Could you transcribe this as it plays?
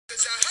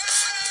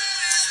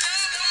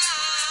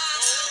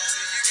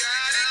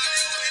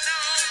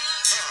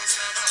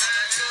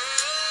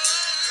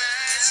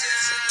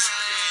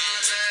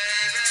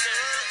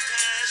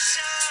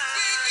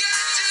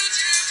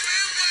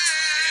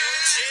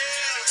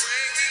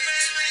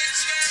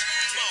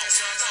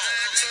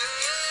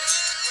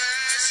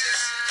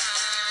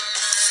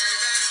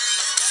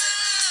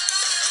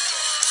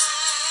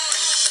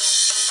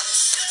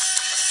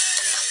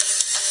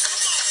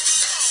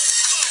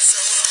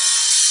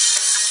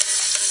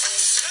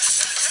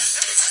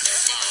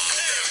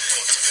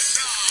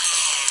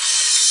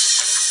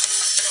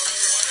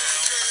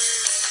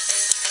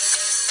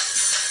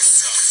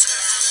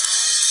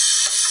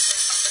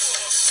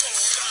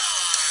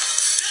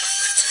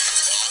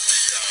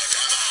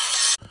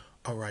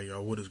Alright,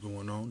 y'all, what is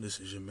going on? This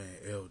is your man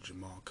L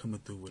Jamal coming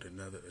through with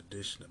another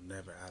edition of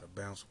Never Out of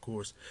Bounds. Of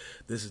course,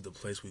 this is the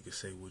place we can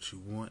say what you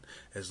want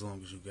as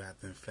long as you got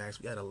them facts.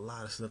 We got a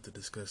lot of stuff to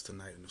discuss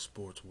tonight in the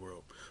sports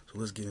world, so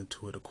let's get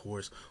into it. Of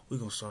course, we're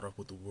going to start off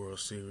with the World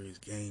Series.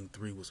 Game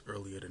 3 was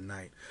earlier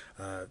tonight.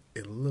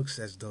 It looks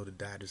as though the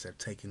Dodgers have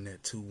taken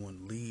that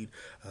 2-1 lead,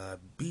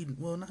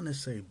 not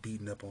necessarily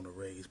beating up on the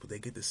Rays, but they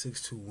get the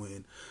 6-2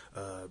 win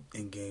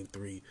in Game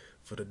 3.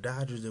 For the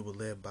Dodgers, they were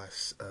led by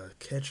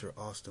catcher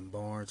Austin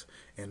Barnes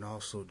and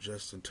also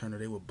Justin Turner.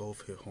 They would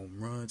both hit home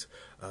runs.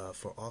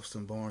 For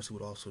Austin Barnes, he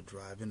would also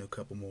drive in a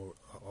couple more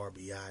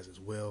RBIs as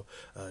well.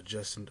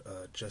 Justin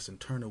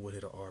Turner would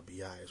hit an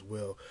RBI as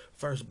well.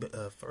 First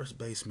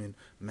baseman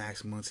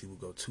Max Muncy would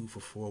go 2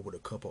 for 4 with a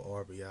couple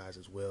RBIs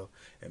as well.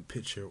 And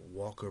pitcher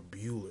Walker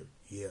Buehler.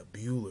 Yeah,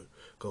 Buehler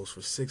goes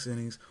for 6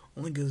 innings,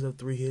 only gives up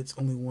 3 hits,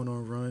 only 1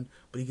 earned run,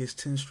 but he gets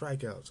 10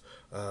 strikeouts.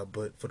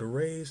 But for the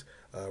Rays,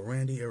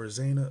 Randy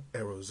Arozarena,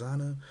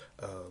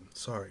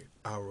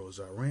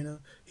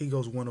 he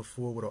goes 1 of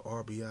 4 with an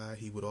RBI.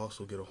 He would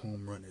also get a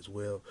home run as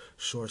well.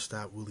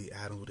 Shortstop Willie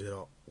Adams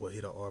would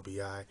hit a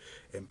RBI,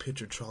 and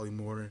pitcher Charlie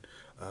Morton.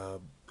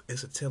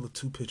 It's a tale of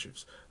two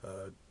pitchers.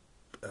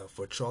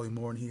 For Charlie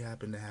Morton, he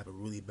happened to have a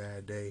really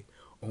bad day,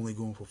 only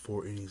going for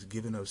 4 innings,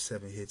 giving up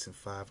 7 hits and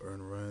 5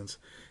 earned runs,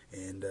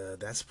 and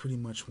that's pretty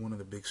much one of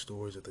the big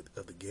stories of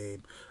the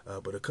game.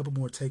 But a couple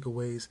more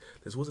takeaways.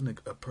 This wasn't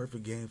a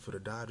perfect game for the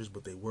Dodgers,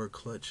 but they were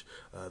clutch.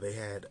 They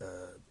had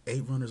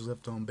 8 runners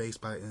left on base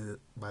by the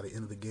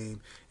end of the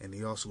game, and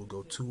they also would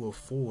go 2 of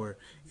 4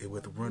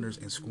 with runners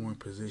in scoring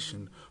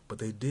position. But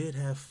they did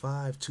have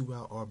 5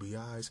 2-out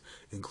RBIs,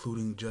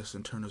 including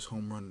Justin Turner's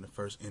home run in the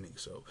first inning.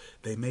 So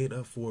they made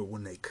up for it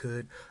when they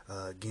could.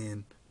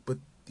 But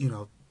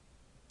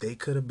they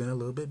could have been a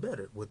little bit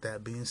better. With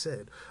that being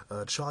said,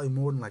 Charlie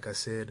Morton, like I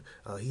said,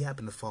 he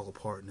happened to fall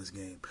apart in this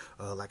game.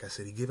 Like I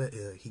said, he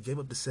gave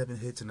up the 7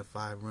 hits and the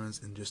 5 runs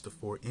in just the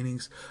 4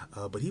 innings.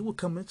 But he would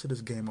come into this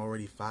game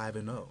already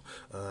 5-0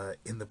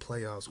 in the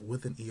playoffs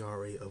with an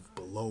ERA of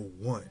below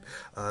 1.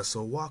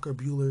 So Walker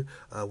Buehler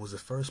was the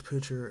first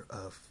pitcher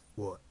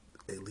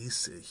at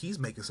least he's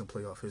making some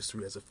playoff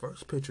history as the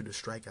first pitcher to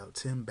strike out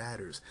 10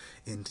 batters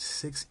in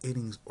 6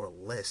 innings or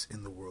less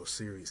in the World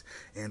Series.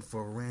 And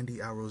for Randy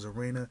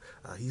Arozarena,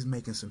 he's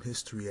making some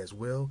history as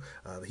well.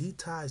 He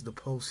ties the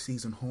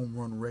postseason home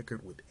run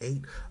record with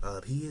 8.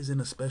 He is in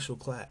a special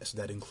class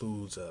that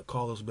includes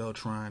Carlos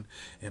Beltran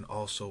and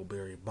also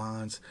Barry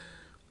Bonds.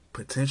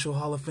 Potential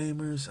Hall of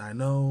Famers, I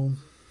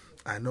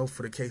know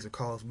for the case of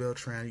Carlos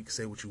Beltran, you can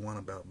say what you want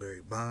about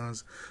Barry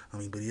Bonds.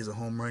 But he is a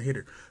home run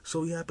hitter.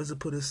 So he happens to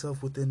put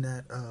himself within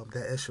that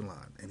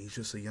echelon, and he's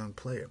just a young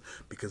player.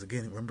 Because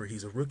again, remember,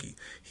 he's a rookie.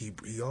 He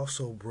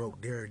also broke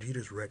Derek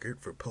Jeter's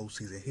record for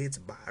postseason hits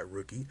by a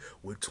rookie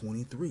with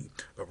 23,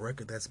 a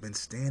record that's been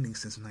standing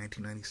since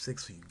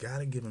 1996. So you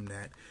gotta give him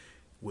that.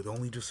 With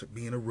only just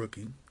being a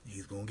rookie,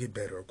 he's going to get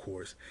better, of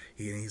course.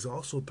 He's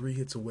also 3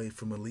 hits away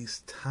from at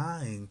least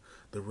tying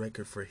the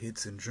record for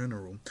hits in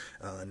general.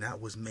 And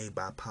that was made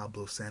by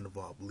Pablo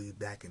Sandoval, I believe,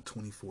 back in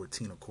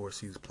 2014. Of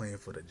course, he was playing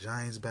for the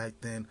Giants back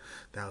then.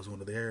 That was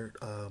one of their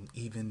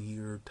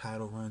even-year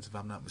title runs, if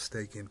I'm not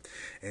mistaken.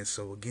 And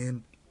so,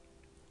 again,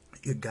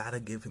 you gotta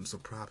give him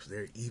some props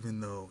there,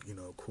 even though,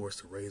 of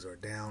course, the Rays are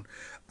down.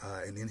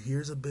 And then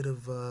here's a bit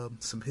of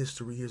some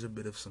history. Here's a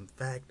bit of some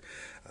fact.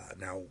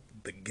 Now,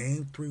 the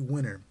Game 3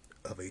 winner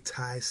of a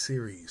tie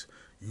series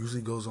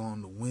usually goes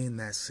on to win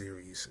that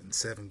series in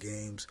 7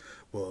 games.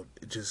 Well,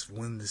 just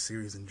win the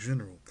series in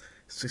general,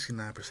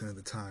 69% of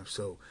the time.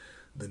 So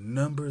the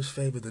numbers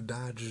favor the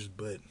Dodgers,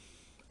 but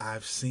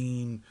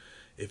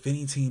if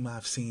any team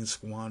I've seen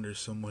squander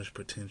so much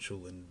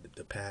potential in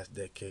the past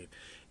decade,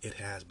 it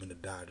has been the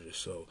Dodgers.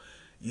 So,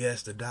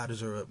 yes, the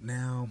Dodgers are up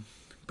now,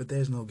 but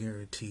there's no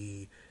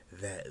guarantee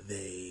that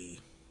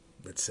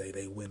let's say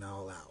they win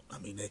all out.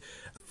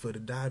 For the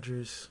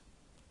Dodgers,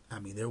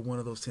 they're one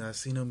of those teams. I've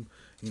seen them,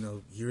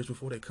 years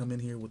before they come in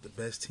here with the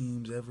best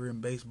teams ever in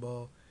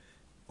baseball,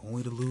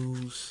 only to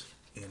lose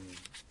in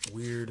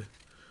weird,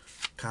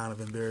 kind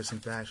of embarrassing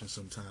fashion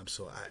sometimes.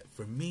 So,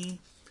 for me,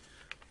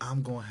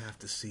 I'm going to have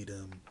to see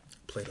them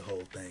play the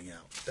whole thing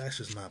out. That's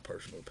just my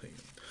personal opinion.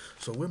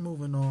 So we're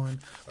moving on.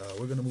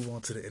 We're gonna move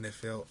on to the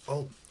NFL.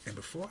 Oh, and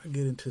before I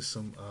get into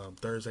some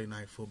Thursday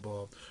night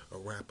football, a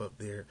wrap up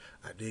there,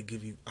 I did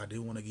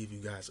want to give you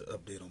guys an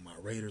update on my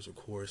Raiders, of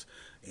course,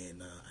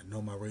 and I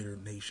know my Raider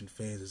Nation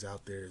fans is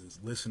out there is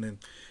listening,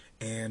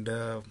 and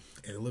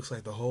it looks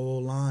like the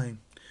whole line,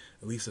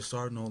 at least the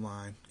starting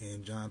O-line,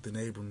 and Jonathan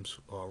Abrams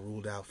are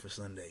ruled out for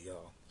Sunday,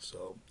 y'all.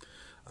 So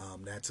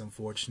that's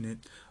unfortunate.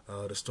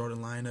 The starting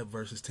lineup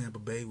versus Tampa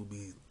Bay will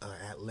be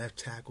at left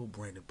tackle,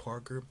 Brandon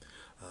Parker.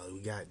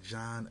 We got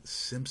John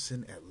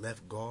Simpson at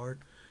left guard.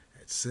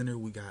 At center,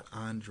 we got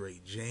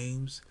Andre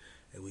James.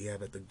 And we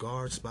have at the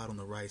guard spot on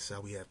the right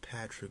side, we have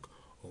Patrick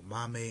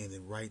Omameh. And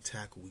then right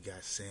tackle, we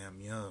got Sam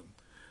Young.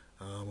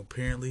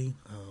 Apparently,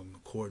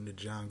 according to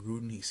John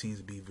Gruden, he seems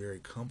to be very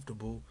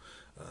comfortable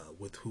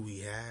with who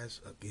he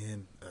has.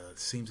 Again, it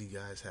seems you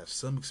guys have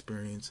some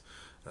experience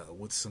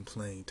with some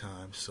playing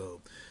time.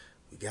 So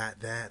we got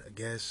that, I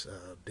guess.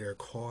 Derek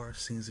Carr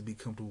seems to be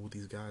comfortable with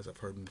these guys. I've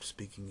heard him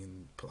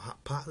speaking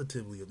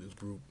positively of this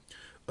group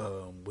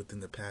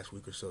within the past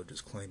week or so,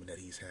 just claiming that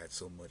he's had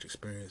so much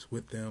experience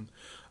with them.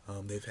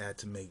 They've had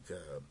to make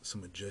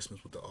some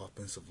adjustments with the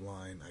offensive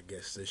line, I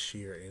guess, this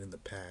year and in the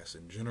past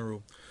in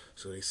general.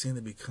 So they seem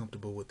to be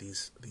comfortable with the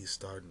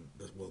starting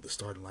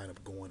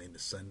lineup going into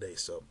Sunday.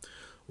 So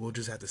we'll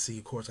just have to see.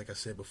 Of course, like I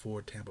said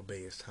before, Tampa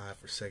Bay is tied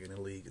for second in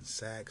the league in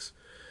sacks.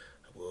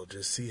 We'll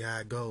just see how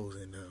it goes.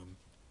 And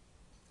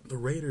the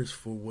Raiders,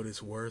 for what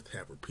it's worth,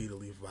 have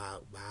repeatedly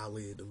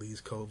violated the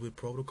league's COVID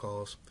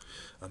protocols,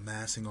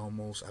 amassing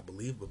almost, I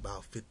believe,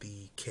 about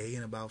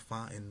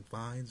 $50,000 in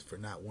fines for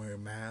not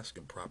wearing masks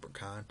and proper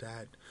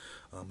contact,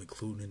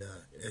 including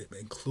an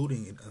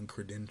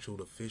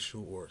uncredentialed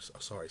official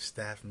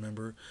staff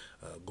member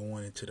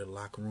going into the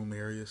locker room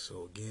area.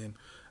 So again,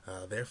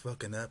 they're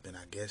fucking up, and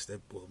I guess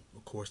of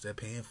course, they're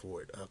paying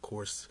for it. Of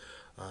course,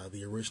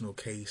 the original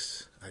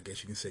case, I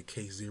guess you can say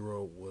case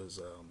zero, was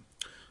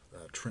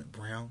Trent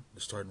Brown,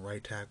 the starting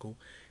right tackle,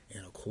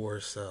 and of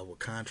course with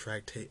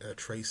contract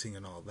tracing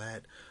and all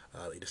that,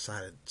 they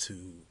decided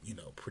to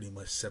pretty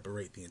much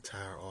separate the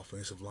entire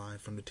offensive line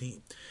from the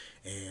team.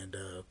 And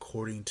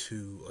according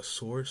to a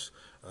source,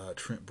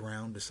 Trent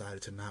Brown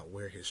decided to not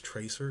wear his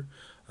tracer,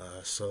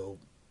 so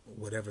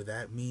whatever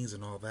that means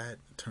and all that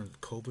in terms of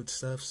COVID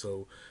stuff.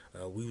 So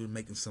we were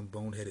making some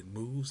boneheaded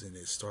moves, and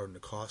it's starting to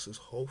cost us.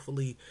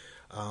 Hopefully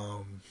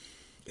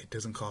it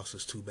doesn't cost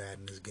us too bad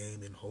in this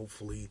game, and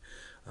hopefully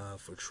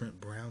for Trent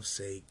Brown's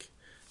sake,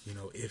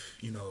 if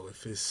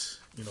it's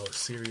a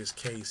serious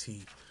case,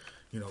 he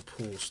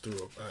pulls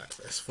through.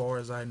 As far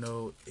as I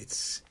know,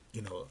 it's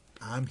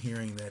I'm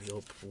hearing that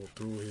he'll pull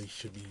through. He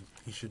should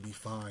be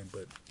fine.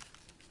 But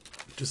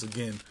just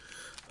again,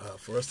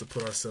 for us to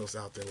put ourselves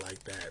out there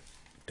like that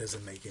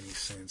doesn't make any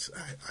sense.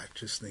 I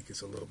just think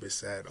it's a little bit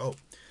sad. Oh,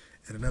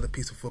 and another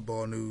piece of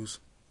football news: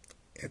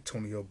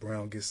 Antonio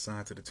Brown gets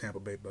signed to the Tampa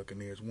Bay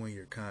Buccaneers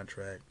 1-year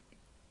contract.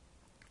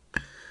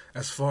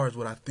 As far as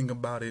what I think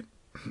about it,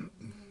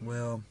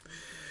 well,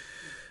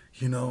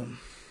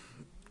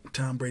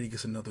 Tom Brady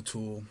gets another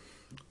tool,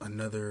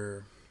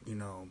 another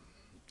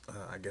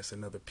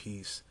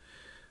piece.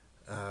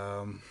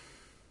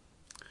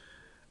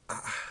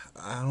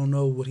 I don't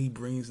know what he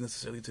brings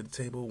necessarily to the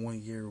table.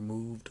 1 year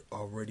removed,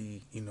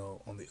 already,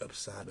 on the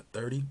upside of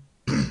 30.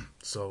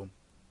 So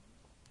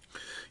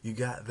you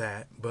got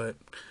that. But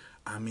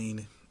I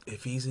mean,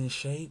 if he's in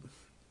shape,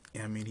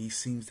 he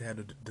seems to have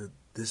the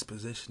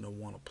disposition to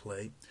want to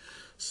play.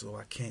 So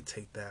I can't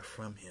take that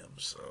from him.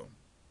 So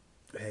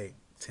hey,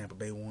 Tampa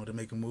Bay wanted to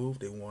make a move.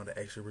 They wanted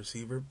an extra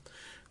receiver.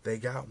 They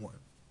got one.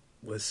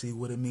 Let's see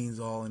what it means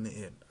all in the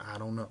end. I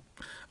don't know.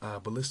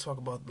 But let's talk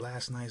about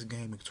last night's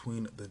game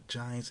between the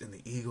Giants and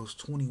the Eagles.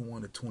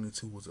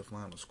 21-22 was the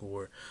final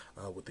score,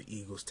 with the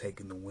Eagles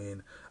taking the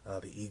win.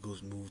 The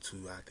Eagles moved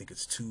to, I think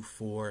it's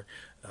 2-4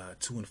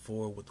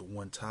 with the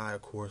one tie.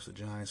 Of course, the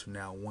Giants are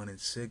now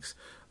 1-6.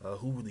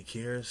 Who really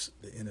cares?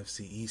 The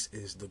NFC East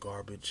is the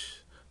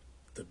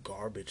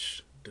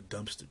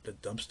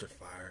dumpster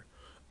fire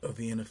of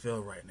the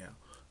NFL right now.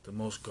 The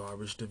most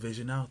garbage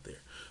division out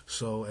there.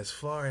 So as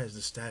far as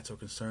the stats are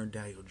concerned,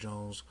 Daniel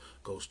Jones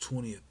goes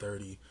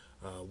 20-30,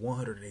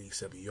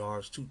 187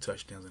 yards, 2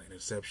 touchdowns and an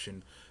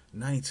interception,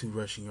 92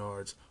 rushing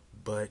yards,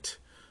 but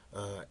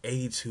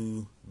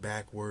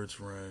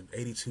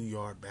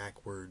 82-yard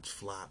backwards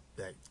flop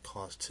that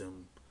cost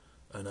him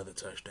another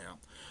touchdown.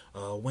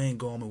 Wayne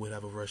Gallman would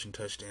have a rushing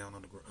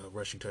touchdown.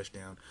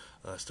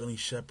 Sterling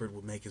Shepard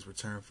would make his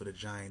return for the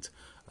Giants,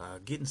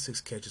 getting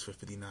 6 catches for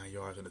 59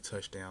 yards and a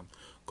touchdown.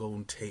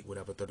 Golden Tate would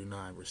have a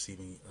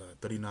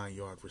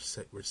 39-yard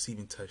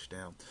receiving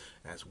touchdown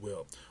as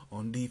well.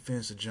 On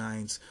defense, the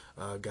Giants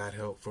got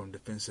help from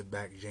defensive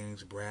back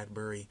James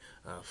Bradbury,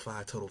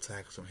 5 total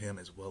tackles from him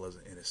as well as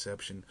an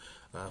interception.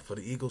 For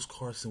the Eagles,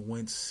 Carson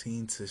Wentz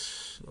seemed to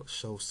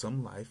show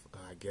some life,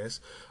 I guess.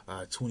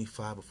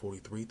 25 of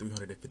 43,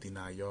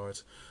 359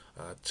 yards.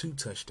 2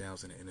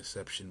 touchdowns and an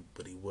interception,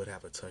 but he would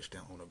have a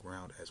touchdown on the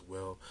ground as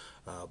well.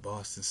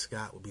 Boston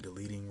Scott would be the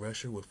leading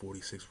rusher with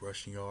 46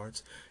 rushing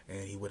yards,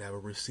 and he would have a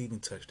receiving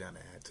touchdown to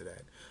add to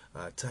that.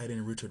 Tight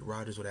end Richard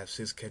Rodgers would have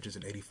 6 catches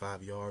and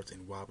 85 yards,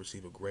 and wide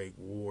receiver Greg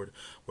Ward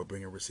would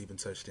bring a receiving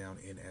touchdown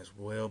in as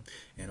well.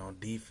 And on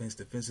defense,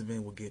 defensive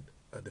end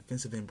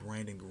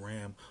Brandon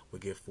Graham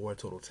would get 4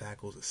 total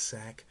tackles, a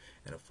sack,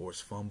 and a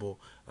forced fumble.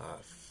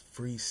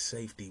 Free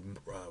safety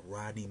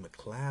Rodney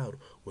McLeod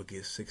would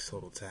get 6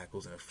 total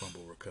tackles and a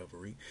fumble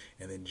recovery.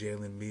 And then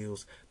Jalen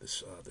Mills, the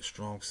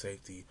strong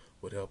safety,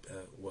 will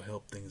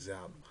help things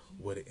out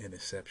with an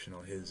interception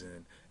on his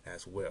end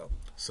as well.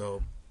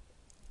 So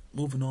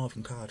moving on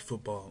from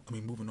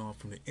moving on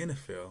from the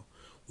NFL,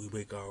 we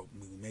make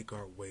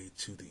our way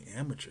to the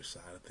amateur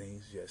side of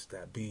things. Yes,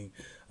 that being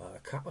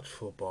college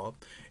football,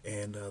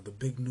 and the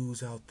big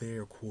news out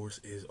there, of course,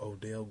 is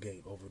Odell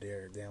Gate over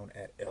there down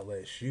at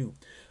LSU.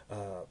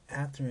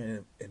 After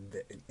an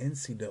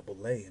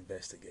NCAA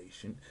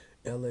investigation,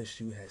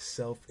 LSU has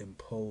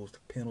self-imposed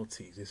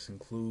penalties. This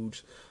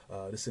includes,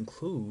 8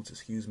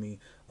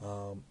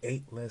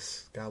 less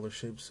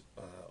scholarships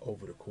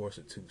over the course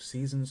of 2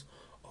 seasons.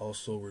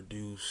 Also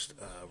reduced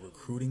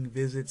recruiting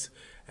visits,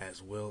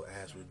 as well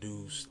as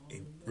reduced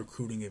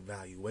recruiting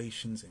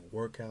evaluations and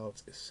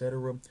workouts,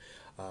 etc.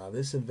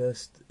 This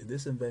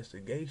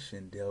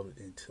investigation delved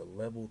into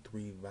level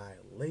 3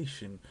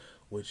 violation,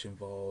 which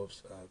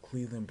involves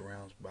Cleveland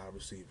Browns wide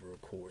receiver,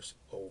 of course,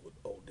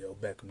 Odell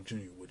Beckham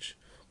Jr., which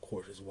of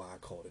course is why I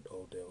called it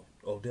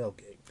Odell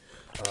Gate.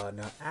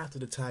 Now, after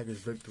the Tigers'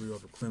 victory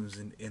over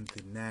Clemson in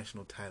the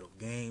national title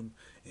game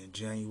in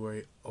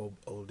January,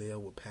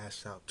 Odell will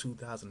pass out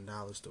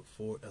 $2,000 to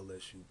 4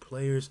 LSU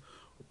players.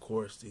 Of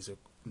course, these are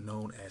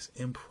known as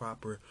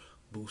improper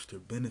booster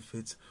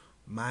benefits.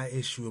 My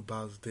issue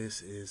about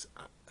this is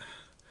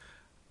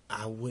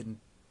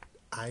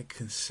I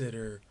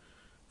consider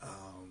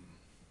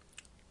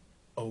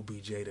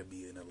OBJ to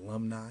be an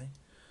alumni.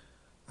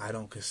 I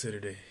don't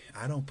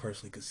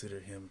personally consider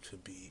him to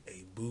be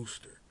a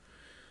booster.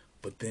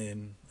 But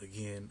then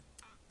again,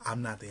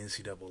 I'm not the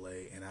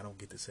NCAA, and I don't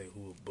get to say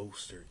who a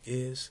booster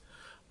is.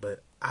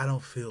 But I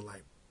don't feel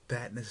like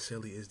that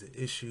necessarily is the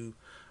issue.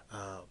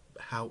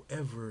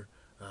 However,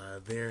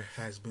 there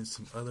has been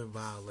some other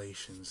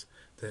violations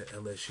that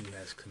LSU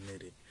has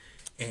committed,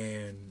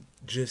 and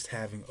just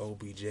having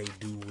OBJ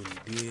do what he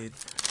did,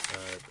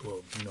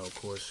 of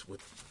course,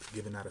 with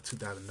giving out a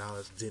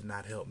 $2,000 did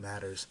not help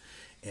matters,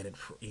 and it,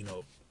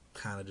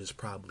 kind of just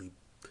probably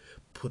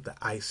put the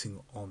icing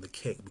on the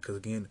cake, because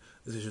again,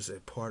 this is just a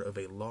part of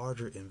a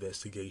larger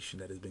investigation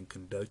that has been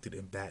conducted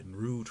in Baton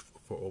Rouge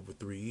for over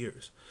 3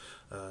 years.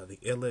 The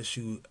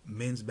LSU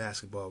men's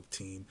basketball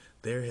team,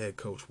 their head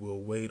coach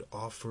Will Wade,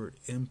 offered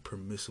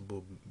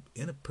impermissible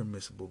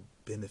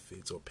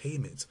benefits or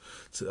payments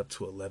to up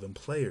to 11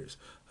 players.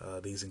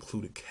 These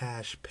included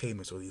cash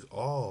payments, or these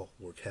all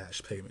were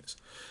cash payments.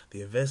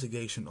 The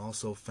investigation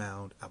also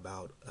found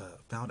out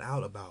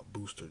about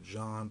booster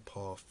John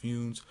Paul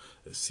Funes,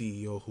 the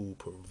CEO who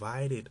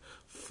provided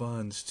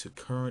funds to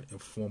current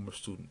and former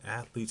student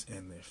athletes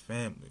and their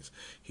families.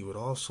 He would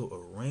also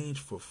arrange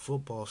for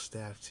football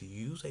staff to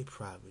use a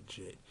private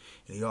jet,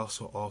 and he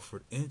also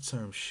offered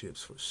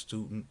internships for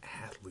student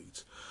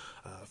athletes.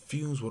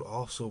 Funes would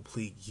also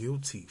plead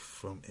guilty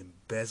from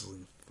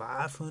embezzling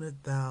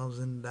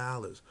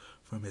 $500,000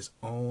 from his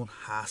own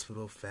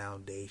hospital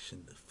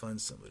foundation to fund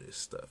some of this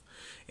stuff,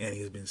 and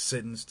he has been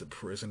sentenced to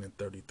prison in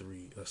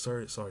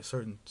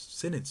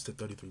sentenced to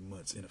 33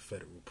 months in a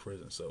federal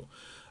prison. So,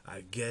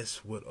 I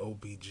guess what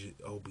OBJ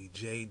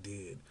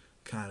did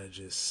kind of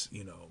just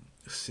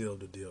sealed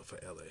the deal for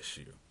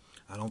LSU.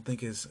 I don't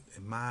think it's,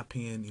 in my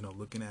opinion,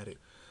 looking at it,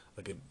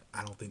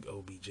 I don't think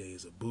OBJ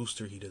is a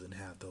booster. He doesn't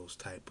have those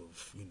type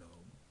of,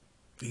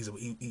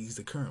 he's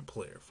the current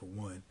player for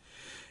one,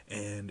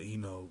 and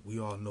we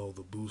all know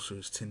the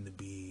boosters tend to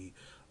be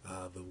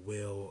the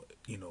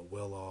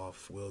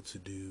well-off,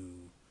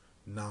 well-to-do,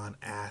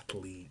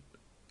 non-athlete,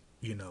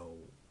 in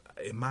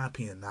my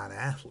opinion,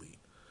 non-athlete,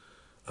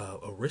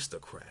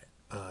 aristocrat.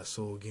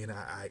 So again,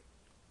 I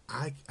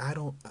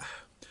don't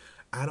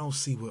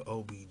see what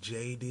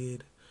OBJ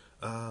did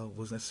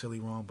was necessarily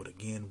wrong, but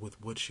again,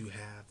 with what you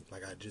have,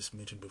 like I just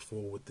mentioned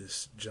before, with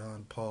this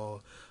John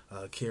Paul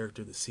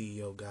character, the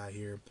CEO guy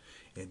here,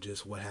 and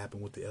just what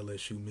happened with the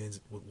LSU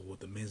with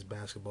the men's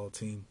basketball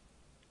team,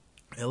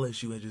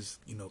 LSU had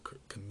just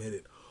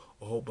committed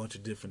a whole bunch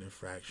of different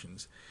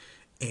infractions,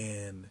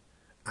 and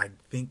I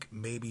think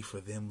maybe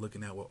for them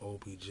looking at what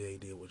OBJ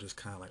did was just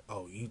kind of like,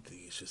 oh, you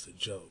think it's just a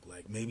joke?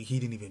 Like maybe he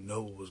didn't even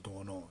know what was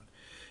going on,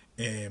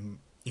 and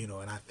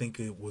and I think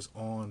it was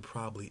on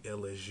probably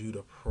LSU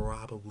to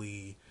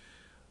probably,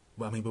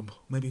 but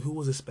maybe who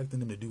was expecting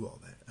them to do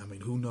all that? I mean,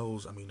 who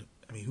knows? I mean,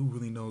 who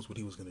really knows what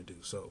he was going to do?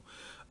 So,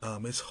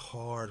 it's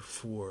hard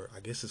for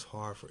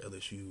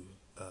LSU.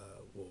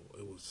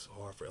 It was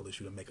hard for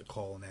LSU to make a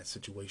call on that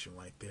situation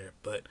right there.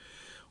 But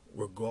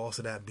regardless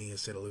of that being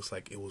said, it looks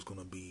like it was going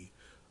to be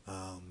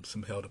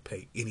some hell to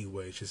pay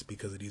anyway, just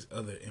because of these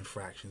other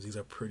infractions. These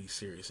are pretty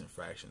serious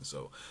infractions.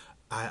 So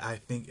I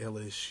think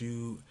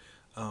LSU,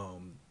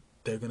 um,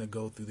 they're gonna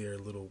go through their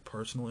little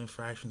personal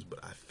infractions,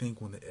 but I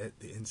think when the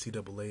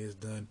NCAA is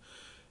done,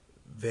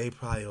 they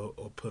probably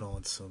will put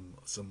on some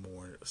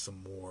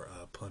more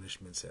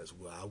punishments as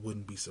well. I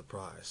wouldn't be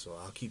surprised. So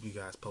I'll keep you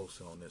guys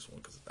posted on this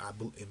one because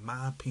in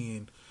my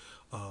opinion,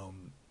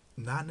 um,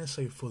 not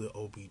necessarily for the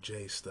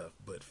OBJ stuff,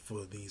 but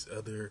for these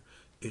other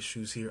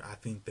issues here, I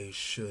think they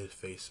should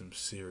face some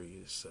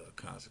serious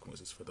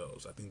consequences for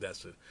those. I think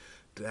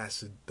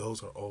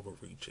those are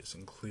overreaches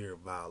and clear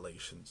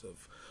violations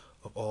of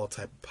all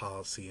type of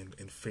policy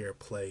and fair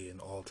play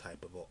and all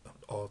type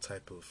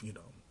of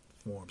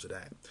forms of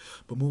that.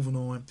 But moving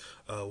on,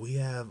 we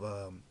have.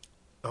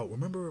 Oh,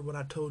 remember what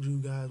I told you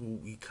guys? Well,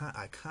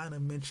 I kind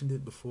of mentioned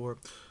it before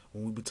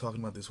when we were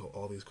talking about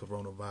all these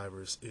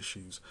coronavirus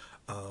issues.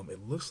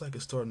 It looks like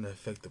it's starting to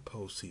affect the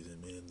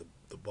postseason, man.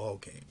 The ball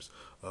games.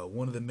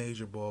 One of the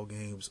major ball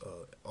games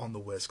on the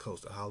West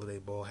Coast, the Holiday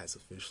Bowl, has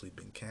officially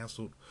been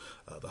canceled.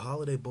 The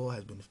Holiday Bowl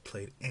has been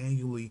played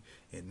annually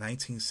in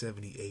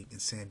 1978 in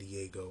San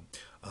Diego,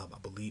 I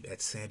believe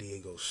at San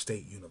Diego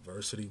State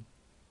University.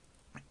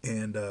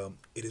 And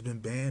it has been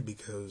banned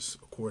because,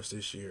 of course,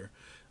 this year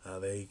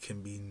there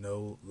can be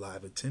no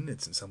live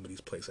attendance in some of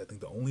these places. I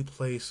think the only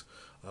place,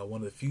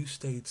 one of the few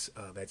states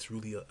that's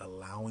really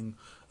allowing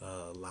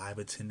live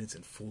attendance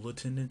and full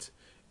attendance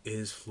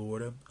is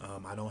Florida.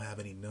 I don't have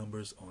any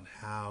numbers on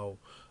how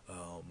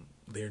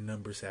their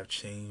numbers have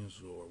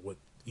changed or what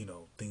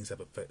things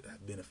have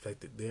been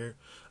affected there,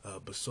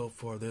 but so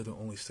far they're the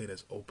only state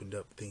that's opened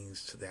up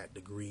things to that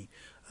degree.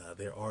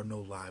 There are no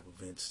live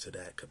events to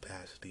that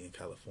capacity in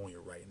California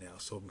right now,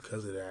 so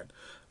because of that,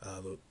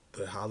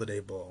 the Holiday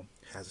Bowl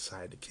has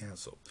decided to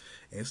cancel.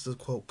 And it's a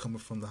quote coming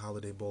from the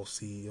Holiday Bowl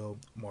CEO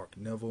Mark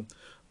Neville.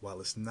 While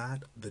it's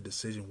not the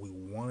decision we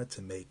wanted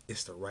to make,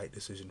 it's the right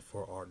decision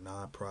for our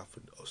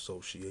nonprofit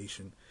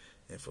association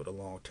and for the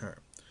long term.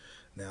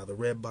 Now, the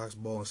Red Box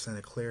Ball in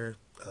Santa Clara,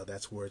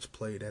 that's where it's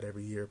played at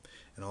every year,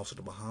 and also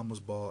the Bahamas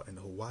Ball and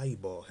the Hawaii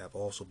Ball have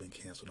also been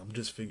canceled. I'm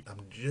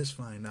just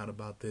finding out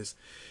about this,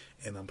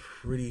 and I'm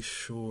pretty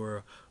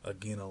sure,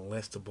 again,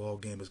 unless the ball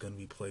game is going to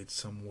be played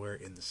somewhere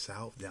in the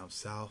South, down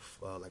south,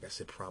 like I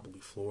said, probably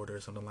Florida or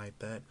something like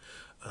that,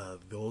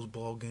 those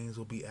ball games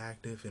will be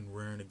active and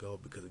raring to go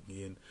because,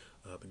 again,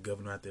 the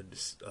governor out there,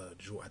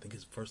 I think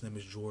his first name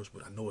is George,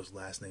 but I know his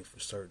last name for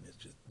certain is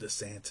just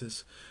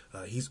DeSantis.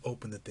 He's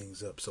opened the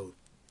things up. So,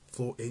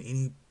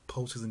 any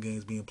postseason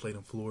games being played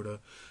in Florida,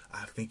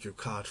 I think your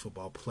college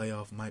football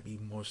playoff might be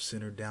more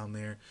centered down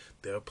there.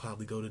 They'll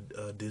probably go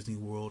to Disney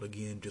World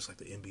again, just like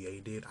the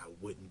NBA did. I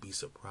wouldn't be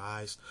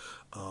surprised.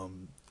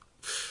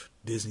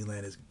 Disney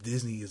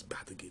is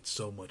about to get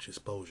so much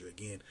exposure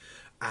again.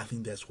 I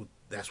think that's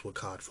what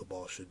college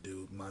football should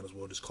do. Might as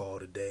well just call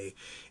it a day,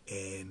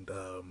 and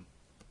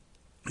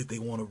if they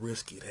want to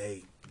risk it,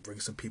 hey, bring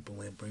some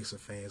people in, bring some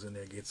fans in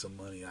there, get some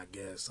money. I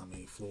guess. I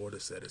mean, Florida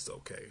said it's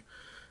okay.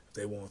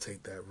 They won't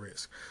take that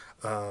risk.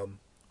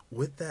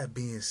 With that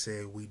being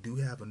said, we do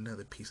have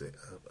another piece of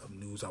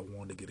news I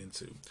wanted to get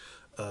into.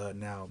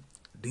 Now,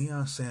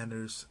 Deion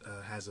Sanders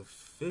has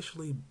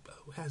officially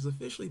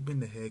been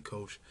the head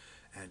coach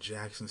at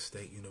Jackson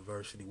State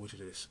University, which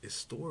is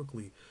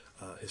historically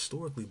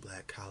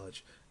black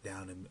college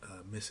down in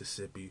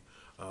Mississippi,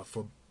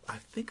 for I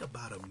think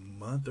about a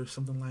month or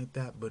something like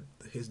that. But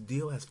his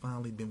deal has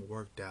finally been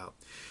worked out,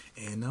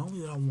 and not only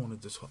did I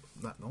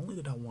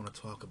want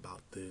to talk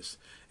about this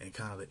and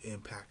kind of the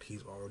impact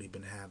he's already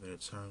been having in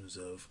terms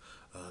of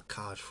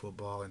college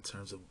football, in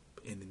terms of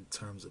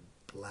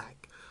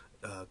black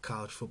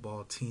college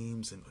football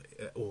teams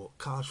or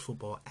college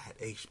football at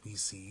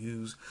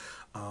HBCUs.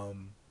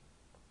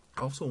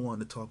 I also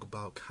wanted to talk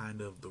about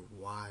kind of the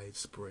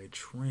widespread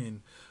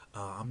trend.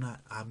 I'm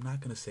not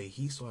gonna say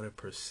he started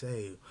per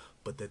se,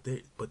 but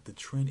the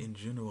trend in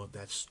general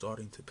that's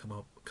starting to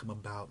come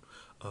about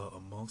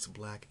amongst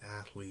black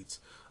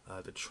athletes,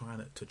 to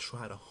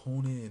try to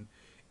hone in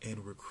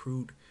and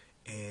recruit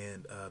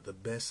and the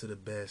best of the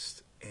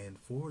best, and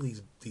for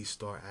these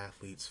star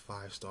athletes,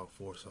 5-star,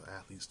 4-star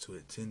athletes, to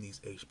attend these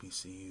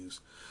HBCUs.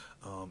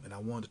 And I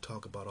wanted to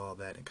talk about all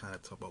that and kind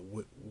of talk about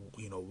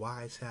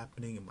why it's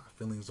happening and my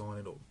feelings on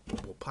it, or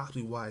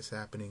possibly why it's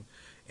happening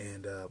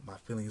and my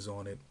feelings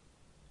on it.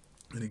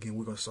 And again,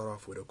 we're going to start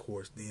off with, of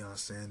course, Deion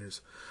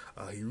Sanders.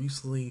 He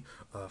recently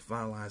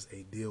finalized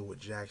a deal with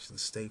Jackson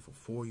State for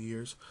 4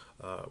 years,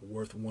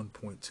 worth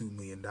 $1.2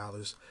 million.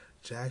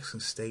 Jackson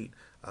State,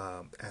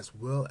 as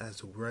well as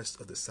the rest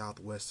of the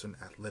Southwestern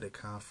Athletic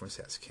Conference,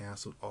 has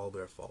canceled all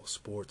their fall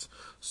sports.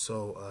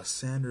 So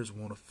Sanders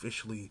won't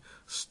officially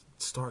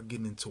start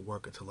getting into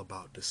work until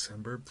about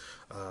December,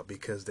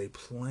 because they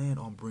plan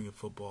on bringing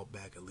football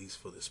back at least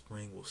for the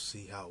spring. We'll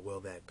see how well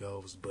that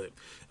goes, but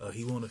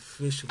he won't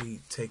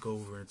officially take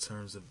over in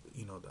terms of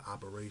the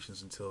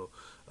operations until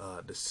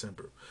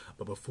December.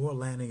 But before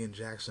landing in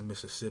Jackson,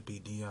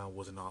 Mississippi, Deion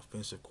was an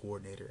offensive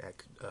coordinator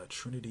at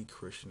Trinity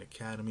Christian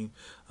Academy.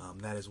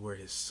 That is where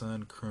his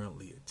son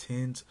currently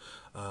attends.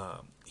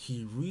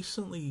 He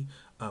recently,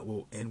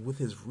 and with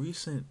his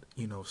recent,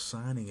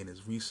 signing and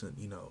his recent,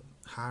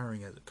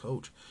 hiring as a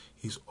coach,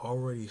 he's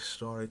already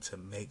started to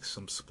make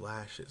some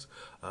splashes.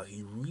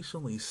 He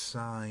recently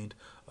signed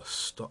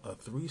a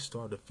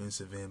three-star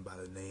defensive end by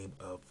the name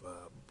of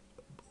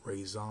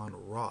Razon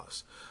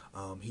Ross.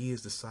 He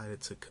has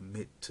decided to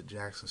commit to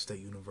Jackson State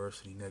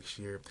University next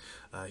year.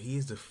 He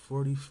is the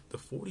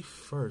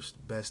 41st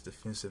best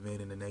defensive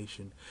end in the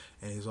nation,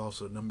 and he's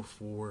also number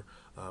 4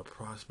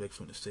 prospect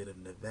from the state of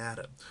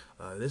Nevada.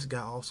 This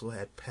guy also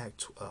had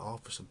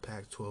offers from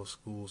Pac-12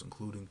 schools,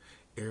 including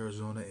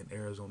Arizona and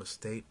Arizona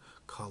State,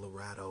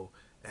 Colorado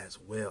as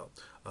well.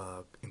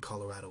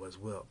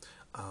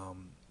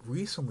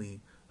 Recently,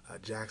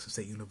 Jackson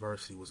State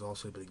University was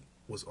also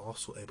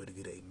able to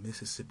get a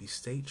Mississippi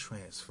State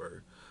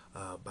transfer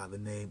by the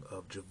name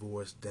of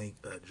Javoris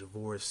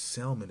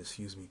Selman,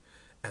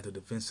 at the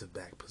defensive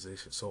back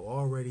position. So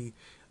already,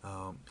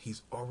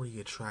 he's already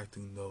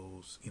attracting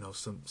those,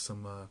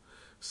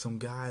 some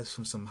guys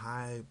from some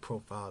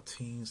high-profile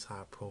teams,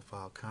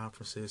 high-profile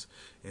conferences.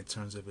 In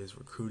terms of his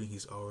recruiting,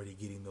 he's already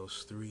getting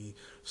those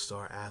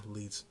 3-star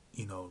athletes,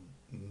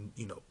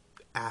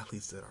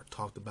 athletes that are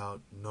talked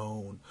about,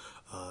 known,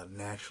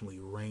 nationally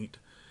ranked.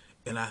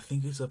 And I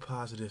think it's a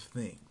positive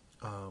thing.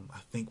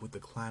 I think with the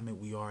climate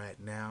we are at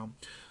now,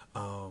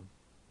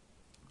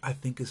 I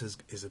think it's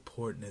as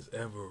important as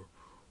ever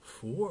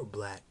for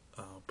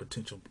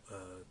potential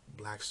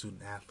black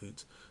student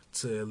athletes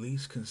to at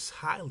least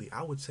highly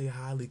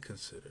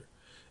consider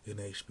an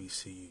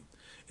HBCU,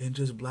 and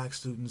just black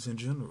students in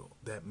general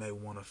that may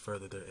want to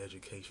further their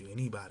education.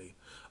 Anybody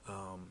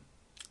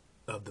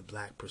of the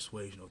black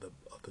persuasion, of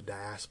the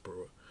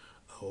diaspora,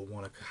 will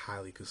want to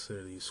highly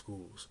consider these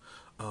schools,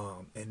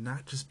 and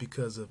not just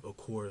because of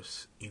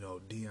course,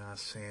 Deion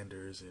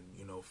Sanders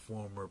and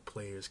former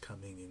players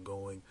coming and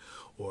going,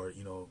 or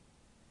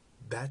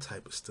that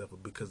type of stuff,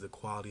 but because of the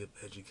quality of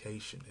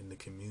education in the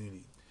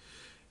community.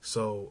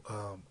 So,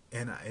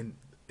 and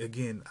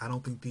again, I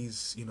don't think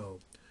these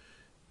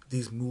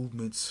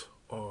movements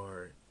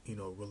are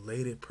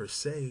related per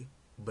se,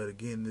 but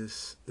again,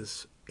 this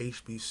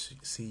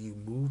HBCU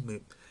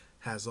movement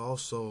has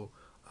also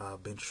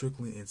been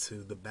trickling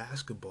into the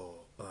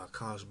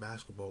college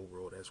basketball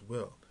world as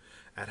well.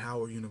 At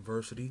Howard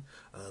University,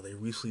 they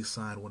recently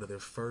signed one of their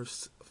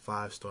first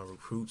 5-star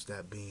recruits,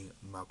 that being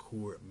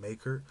Makur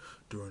Maker,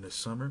 during the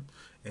summer.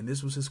 And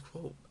this was his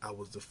quote: "I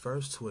was the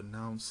first to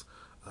announce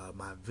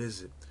my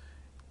visit,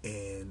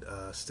 and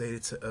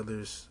stated to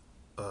others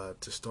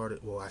to start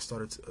it. Well, I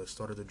started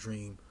to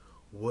dream.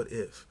 What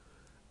if?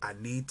 I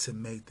need to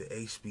make the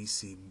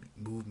HBC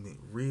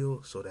movement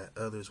real so that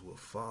others will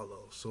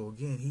follow." So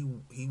again,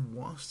 he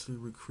wants to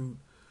recruit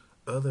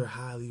other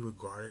highly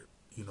regarded,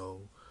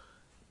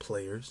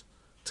 players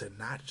to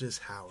not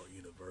just Howard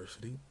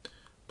University,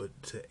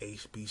 but to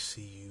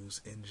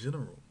HBCUs in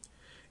general.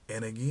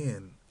 And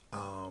again,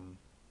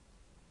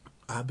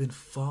 I've been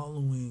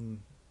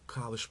following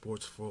college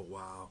sports for a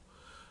while,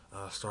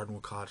 starting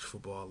with college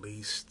football, at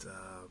least.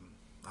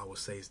 I would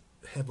say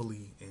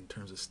heavily in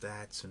terms of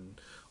stats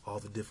and all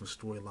the different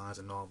storylines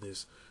and all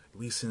this, at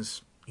least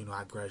since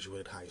I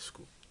graduated high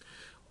school.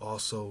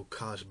 Also,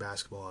 college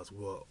basketball as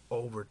well.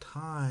 Over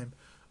time,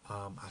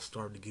 I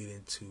started to get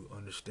into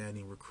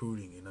understanding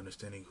recruiting and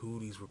understanding who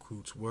these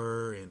recruits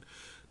were and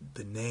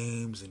the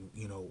names and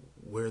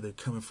where they're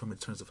coming from in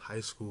terms of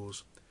high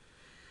schools.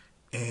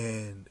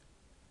 And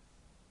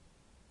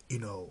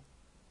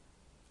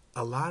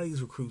a lot of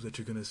these recruits that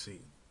you're gonna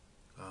see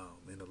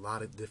in a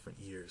lot of different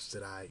years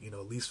that I,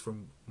 at least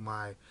from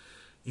my,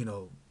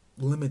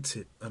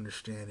 limited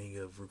understanding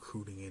of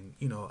recruiting,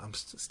 and I'm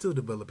still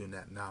developing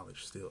that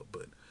knowledge still,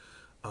 but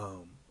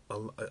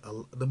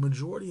the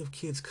majority of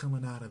kids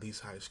coming out of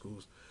these high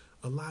schools,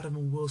 a lot of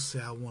them will say,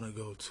 "I want to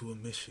go to a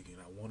Michigan,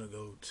 I want to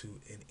go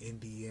to an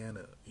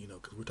Indiana,"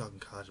 because we're talking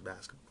college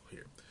basketball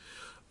here.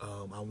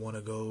 I want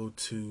to go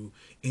to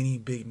any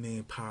big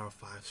name Power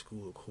 5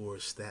 school, of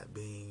course, that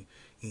being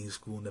any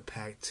school in the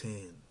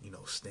Pac-10,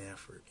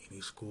 Stanford,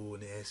 any school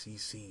in the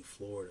SEC,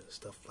 Florida,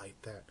 stuff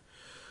like that.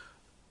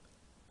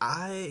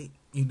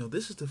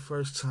 This is the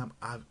first time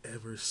I've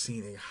ever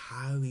seen a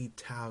highly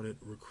touted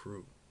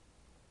recruit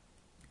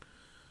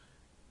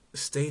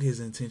state his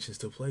intentions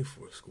to play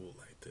for a school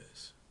like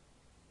this.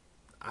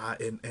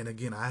 And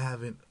again, I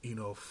haven't,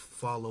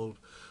 followed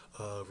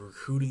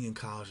recruiting in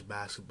college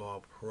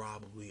basketball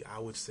probably, I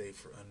would say,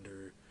 for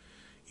under,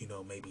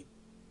 maybe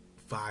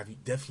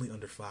definitely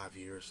under 5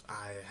 years.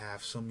 I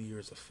have some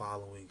years of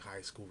following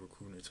high school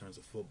recruiting in terms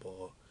of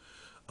football,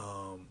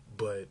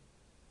 but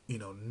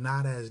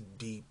not as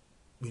deep,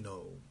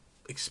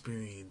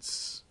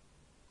 experience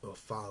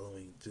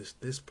following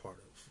just this part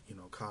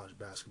of college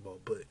basketball.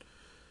 But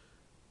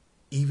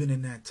even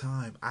in that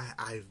time, I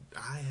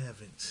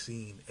haven't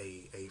seen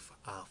a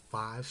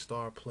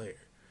 5-star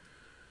player,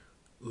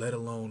 let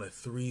alone a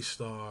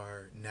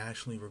 3-star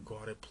nationally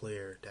regarded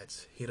player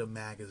that's hit a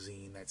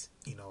magazine, that's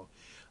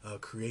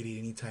created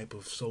any type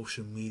of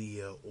social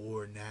media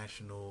or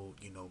national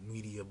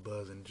media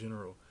buzz in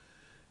general,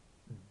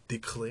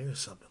 declare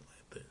something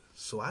like this.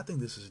 So I think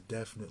this is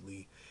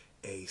definitely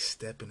a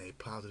step in a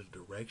positive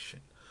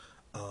direction.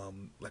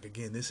 Like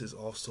again, this is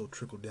also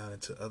trickled down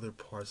into other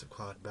parts of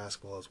college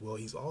basketball as well.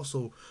 He's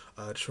also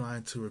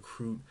trying to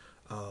recruit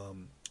a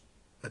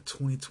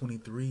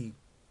 2023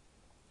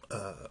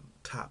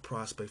 top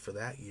prospect for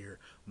that year,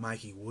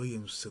 Mikey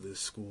Williams, to this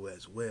school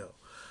as well.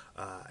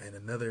 And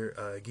another,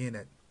 again,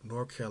 at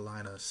North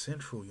Carolina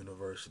Central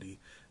University,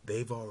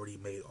 they've already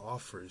made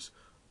offers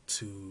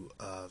to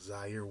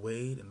Zaire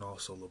Wade and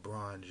also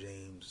LeBron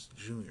James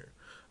Jr.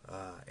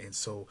 And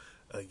so,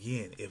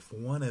 again, if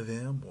one of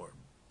them or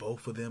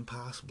both of them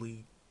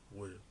possibly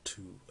were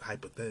to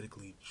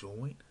hypothetically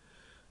join,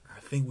 I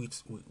think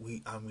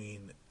I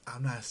mean,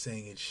 I'm not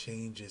saying it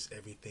changes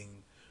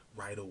everything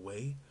right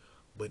away,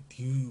 but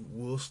you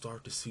will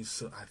start to see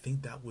some. I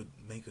think that would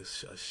make a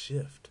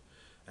shift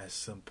at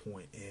some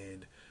point,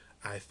 and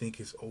I think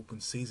it's open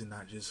season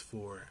not just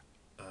for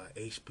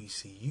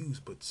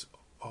HBCUs, but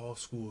all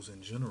schools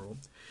in general.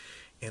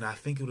 And I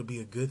think it would be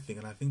a good thing.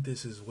 And I think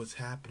this is what's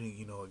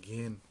happening.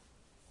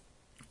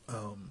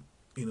 Um,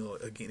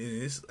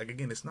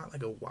 again, it's not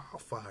like a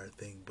wildfire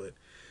thing, but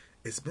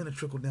it's been a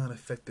trickle down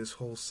effect this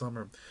whole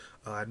summer.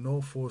 I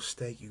know for a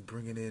stake you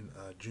bringing in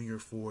junior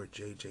forward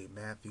J.J.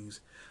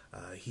 Matthews.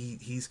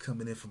 He's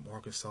coming in from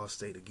Arkansas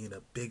State, again,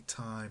 a big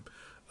time.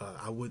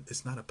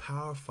 It's not a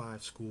Power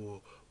 5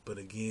 school, but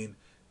again,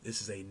 this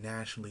is a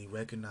nationally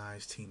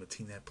recognized team, a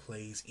team that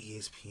plays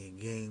ESPN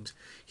games.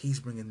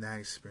 He's bringing that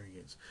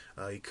experience.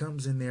 He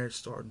comes in there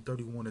starting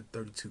 31 to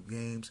 32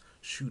 games,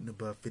 shooting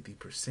above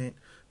 50%,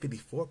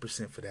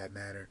 54% for that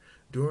matter.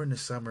 During the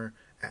summer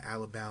at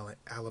Alabama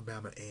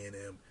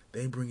A&M,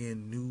 they bring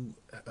in new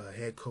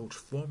head coach,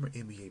 former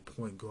NBA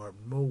point guard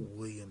Mo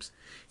Williams.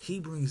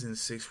 He brings in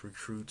 6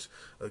 recruits.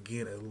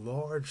 Again, a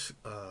large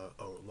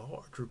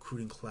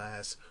recruiting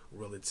class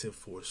relative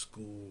for a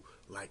school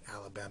like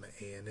Alabama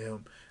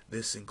A&M.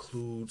 This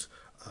includes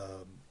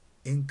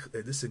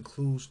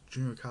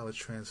junior college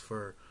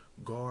transfer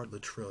guard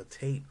Latrell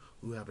Tate,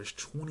 who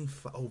averaged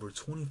over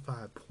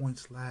 25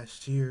 points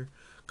last year.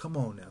 Come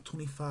on now,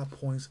 25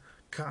 points,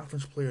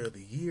 Conference Player of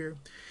the Year.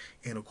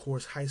 And of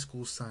course, high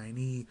school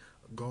signee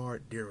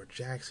guard Daryl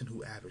Jackson,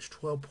 who averaged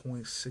 12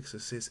 points, 6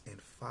 assists,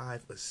 and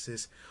 5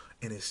 assists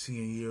in his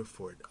senior year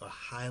for a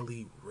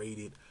highly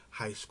rated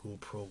high school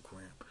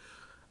program.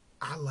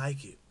 I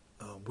like it.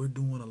 We're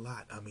doing a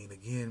lot. I mean,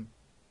 again,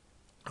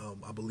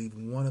 I believe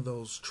one of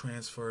those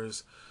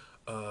transfers,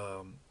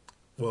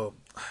 well,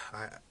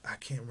 I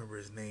can't remember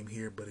his name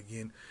here, but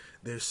again,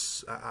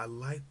 I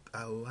like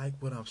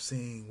what I'm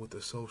seeing with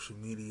the social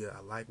media.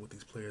 I like what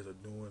these players are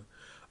doing,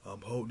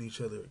 holding each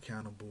other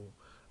accountable,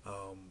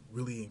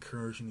 really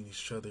encouraging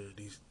each other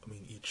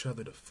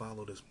to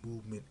follow this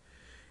movement,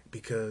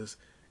 because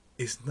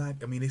it's not.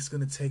 I mean, it's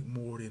going to take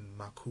more than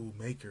Makul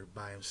Maker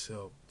by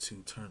himself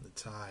to turn the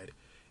tide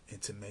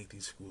and to make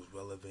these schools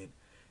relevant,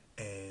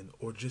 and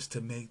or just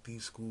to make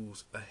these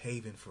schools a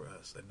haven for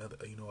us, a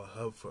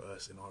hub for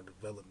us in our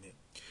development.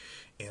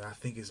 And I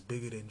think it's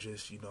bigger than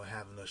just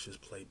having us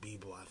just play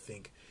b-ball. I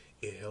think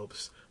it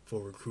helps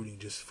for recruiting,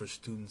 just for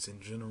students in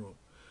general,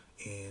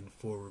 and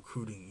for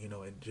recruiting,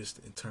 and just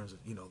in terms of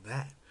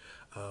that,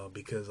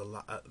 because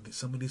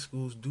some of these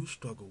schools do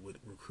struggle with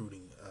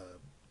recruiting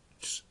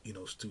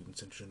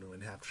students in general,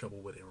 and have trouble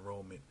with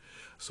enrollment.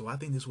 So I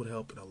think this would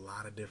help in a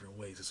lot of different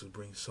ways. This would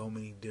bring so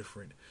many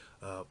different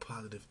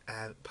positive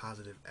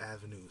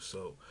avenues.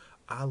 So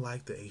I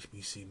like the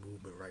HBC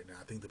movement right now.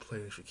 I think the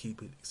players should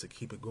keep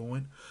it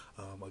going.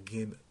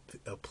 Again,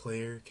 a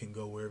player can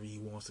go wherever he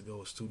wants to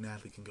go. A student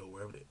athlete can go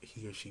wherever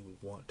he or she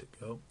would want to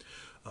go.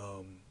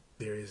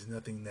 There is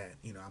nothing that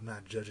I'm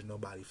not judging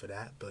nobody for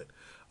that, but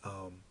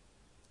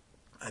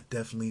I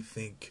definitely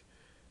think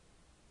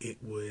it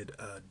would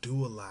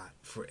do a lot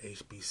for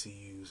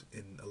HBCUs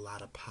in a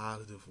lot of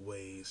positive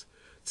ways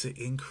to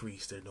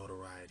increase their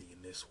notoriety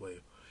in this way,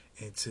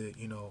 and to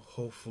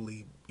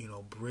hopefully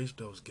bridge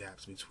those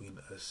gaps between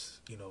us,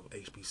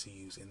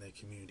 HBCUs and their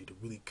community, to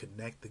really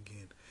connect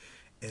again,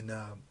 and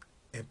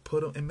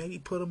maybe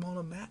put them on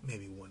a map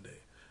maybe one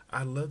day.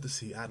 I'd love to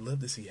see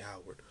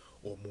Howard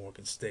or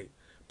Morgan State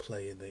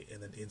play in the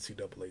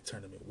NCAA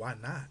tournament. Why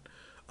not?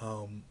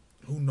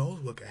 Who knows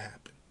what could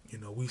happen?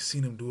 We've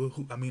seen him do it.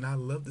 I'd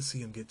love to see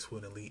him get to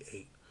an Elite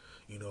Eight,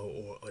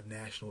 or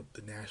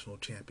the national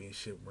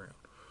championship round.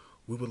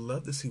 We would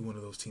love to see one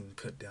of those teams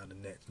cut down the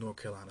nets, North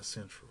Carolina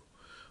Central,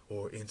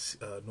 or in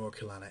North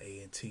Carolina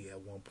A&T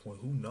at one point.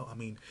 Who knows? I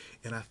mean,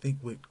 and I think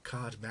with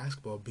college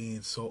basketball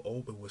being so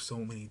open with so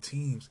many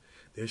teams,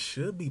 there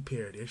should be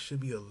parity. There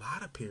should be a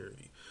lot of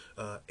parity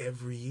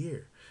every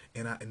year,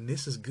 and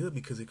this is good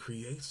because it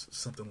creates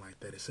something like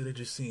that instead of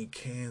just seeing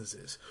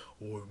Kansas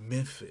or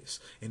Memphis.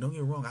 And don't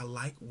get me wrong, I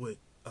like what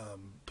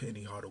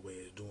Penny Hardaway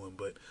is doing,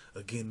 but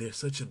again, they're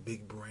such a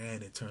big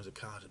brand in terms of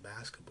college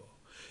basketball.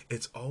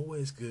 It's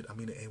always good. I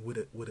mean,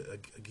 and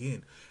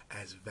again,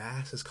 as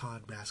vast as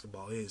college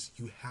basketball is,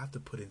 you have to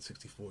put in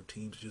 64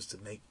 teams just to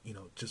make,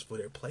 just for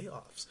their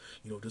playoffs,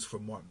 just for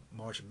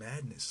March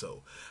Madness.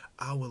 So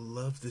I would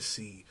love to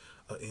see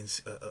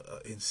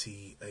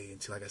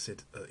NCAA, like I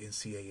said,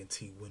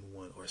 NCAA win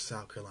one, or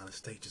South Carolina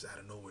State just out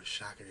of nowhere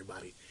shock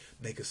everybody,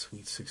 make a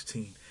Sweet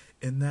 16.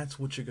 And that's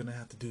what you're going to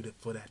have to do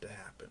for that to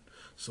happen.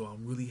 So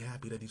I'm really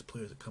happy that these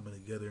players are coming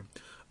together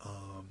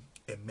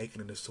and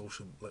making it a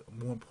social,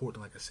 more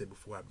important, like I said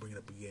before, I bring it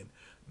up again,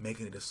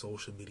 making it a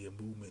social media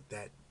movement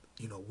that,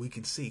 we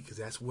can see, because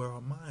that's where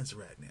our minds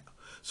are at now.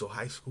 So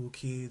high school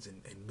kids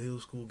and middle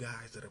school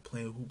guys that are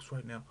playing hoops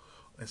right now,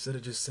 instead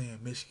of just saying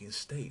Michigan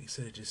State,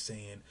 instead of just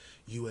saying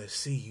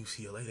USC,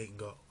 UCLA, they can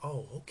go,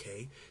 oh,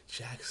 okay,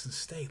 Jackson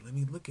State, let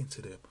me look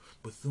into them.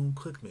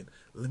 Bethune-Cookman,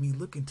 let me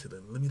look into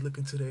them. Let me look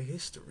into their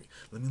history.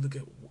 Let me look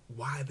at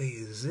why they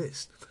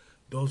exist.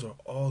 Those are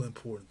all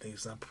important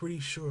things. I'm pretty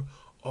sure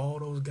all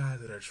those guys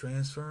that are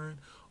transferring,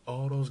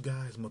 all those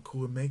guys,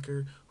 McCoy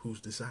Maker,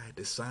 who's decided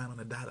to sign on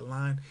the dotted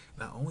line,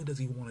 not only does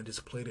he want to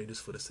just play there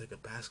just for the sake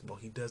of basketball,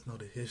 he does know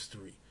the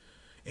history.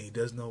 And he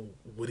does know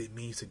what it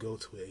means to go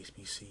to a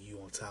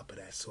HBCU on top of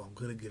that. So I'm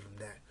going to give him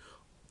that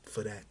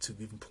for that too.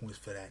 Give him points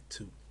for that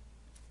too.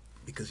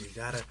 Because you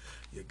gotta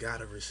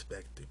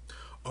respect it.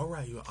 All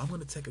right, y'all, I'm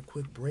going to take a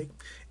quick break.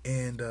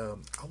 And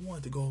I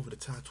wanted to go over the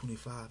top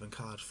 25 in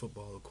college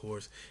football, of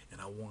course.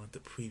 And I wanted to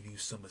preview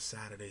some of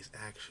Saturday's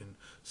action.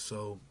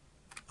 So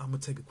I'm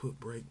going to take a quick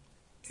break.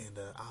 And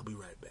I'll be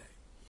right back.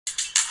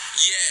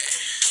 Yeah.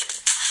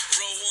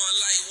 Roll one,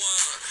 light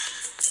one.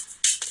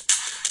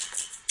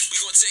 We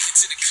gonna take it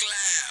to the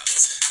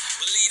clouds.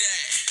 Believe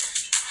that.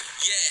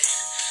 Yeah.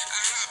 I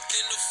hopped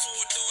in the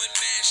four-door and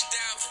mashed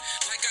out.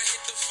 Like I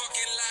hit the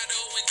fucking lotto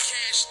and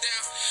cashed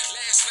out.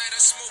 Last night I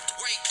smoked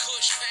white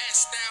kush,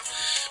 passed out.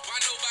 Why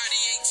nobody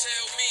ain't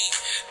tell me?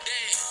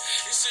 Damn,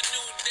 it's a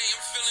new day. I'm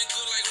feeling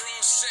good like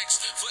raw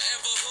sex.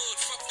 Forever hood,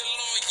 fuck the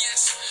law,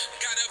 yes.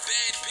 Got a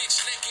bad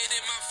bitch naked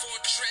in my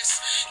fortress.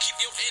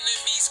 Keep your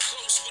enemies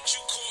close, what you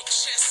call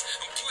chess.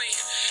 I'm playing,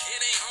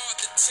 it ain't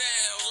hard to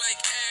tell. Like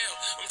L,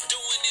 I'm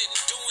doing it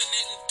and doing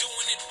it and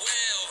doing it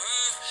well,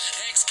 huh?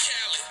 Ask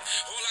Khaled,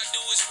 all I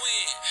do is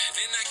win.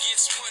 Then I get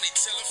money,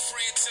 tell a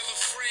friend, tell a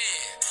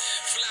friend.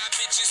 Fly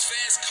bitches,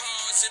 fast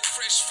cars, and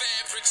fresh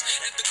fabrics.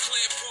 At the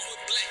Clearport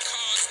with black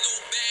cars, no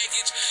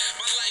baggage.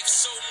 My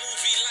life's so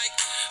movie-like.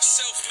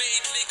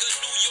 Self-made nigga,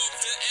 New York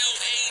to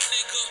L.A.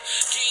 nigga.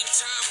 Game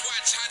time,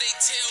 watch how they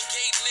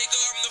tailgate, nigga.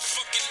 I'm the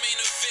fucking main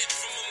event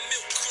from a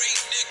milk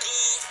crate, nigga.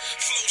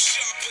 Flow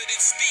sharper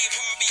than Steve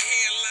Harvey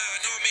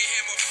hairline. Army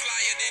Hammer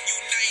flyer than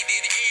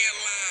United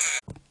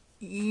Airlines.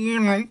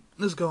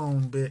 Let's go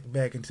on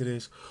back into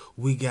this.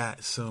 We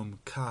got some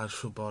college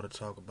football to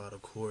talk about,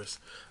 of course.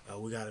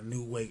 We got a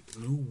new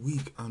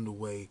week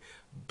underway.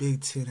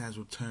 Big Ten has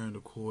returned,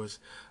 of course.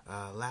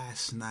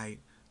 Last night,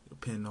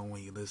 depending on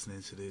when you're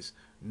listening to this,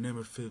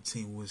 number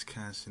 15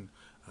 Wisconsin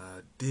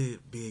did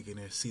big in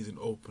their season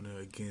opener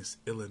against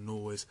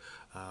Illinois,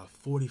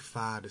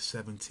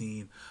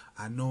 45-17.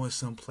 I know in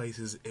some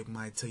places it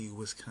might tell you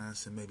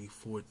Wisconsin maybe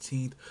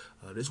 14th.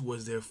 This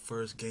was their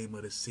first game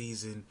of the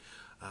season.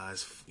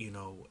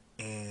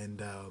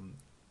 And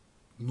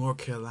North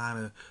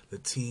Carolina, the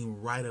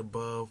team right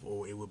above,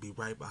 or it would be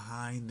right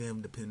behind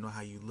them, depending on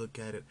how you look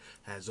at it,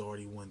 has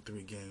already won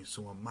 3 games.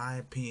 So in my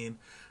opinion,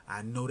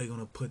 I know they're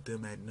gonna put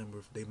them at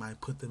they might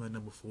put them at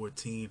number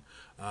 14,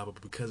 but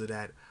because of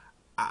that,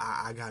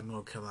 I got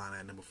North Carolina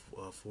at number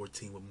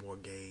 14 with more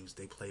games.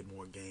 They played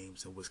more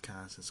games than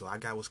Wisconsin. So I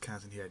got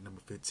Wisconsin here at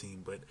number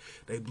 15. But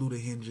they blew the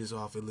hinges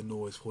off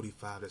Illinois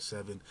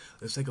 45-7.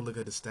 Let's take a look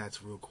at the stats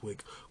real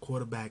quick.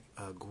 Quarterback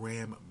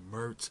Graham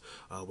Mertz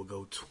will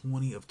go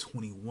 20 of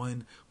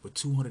 21 with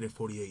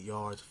 248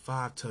 yards,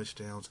 5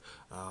 touchdowns.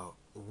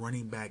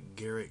 Running back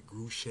Garrett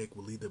Grushek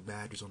will lead the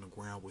Badgers on the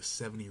ground with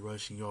 70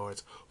 rushing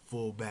yards.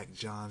 Fullback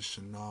John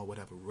Chenal would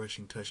have a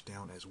rushing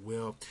touchdown as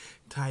well.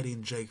 Tight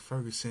end Jake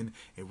Ferguson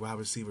and wide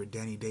receiver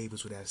Danny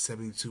Davis would have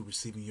 72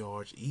 receiving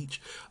yards each.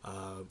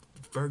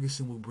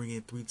 Ferguson will bring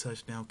in 3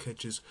 touchdown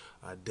catches.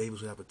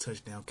 Davis would have a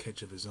touchdown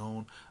catch of his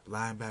own.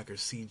 Linebacker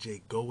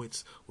C.J.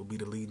 Goetz will be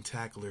the leading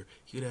tackler.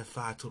 He would have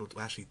 3 total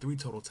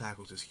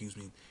tackles, but he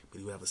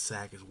would have a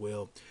sack as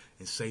well.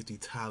 And safety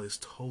Tyler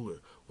Toller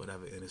would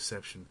have an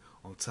interception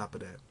on top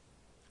of that.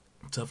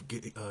 Tough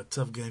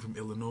game from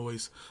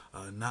Illinois.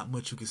 Not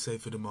much you can say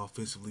for them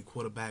offensively.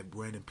 Quarterback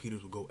Brandon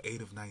Peters will go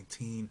 8 of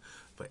 19,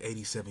 for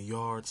 87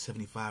 yards,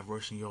 75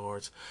 rushing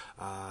yards.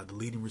 The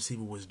leading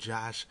receiver was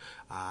Josh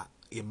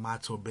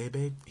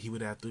Imatorbhebhe. He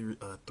would have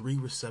three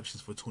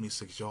receptions for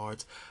 26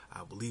 yards.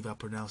 I believe I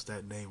pronounced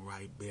that name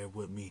right. Bear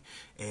with me.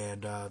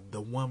 And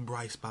the one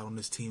bright spot on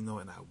this team, though,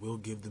 and I will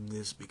give them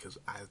this because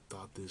I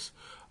thought this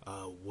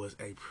was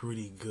a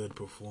pretty good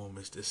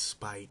performance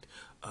despite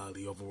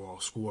the overall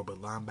score.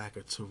 But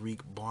linebacker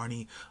Tariq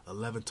Barney,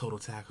 11 total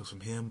tackles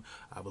from him.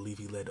 I believe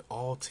he led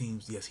all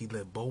teams. Yes, he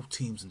led both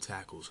teams in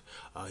tackles.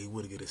 He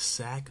would get a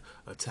sack,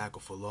 a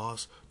tackle for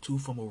loss, 2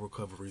 fumble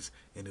recoveries,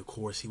 and of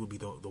course he would be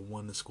the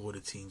one to score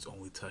the team's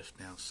only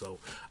touchdown. So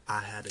I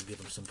had to give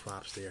him some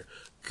props there.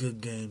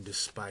 Good game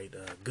despite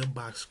good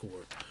box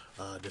score,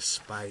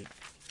 despite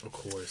of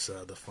course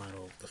the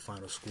final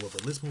score.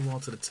 But let's move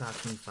on to the top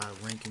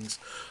 25 rankings.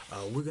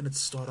 We're gonna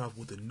start off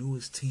with the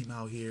newest team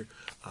out here.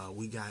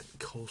 We got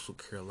Coastal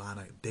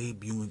Carolina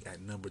debuting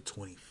at number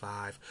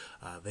 25.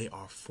 They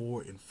are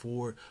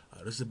 4-4.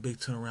 This is a big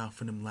turnaround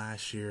for them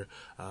last year.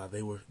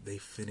 They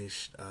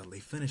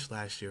finished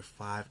last year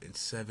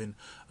 5-7.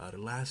 The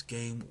last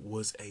game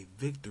was a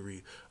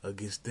victory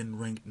against then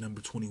ranked number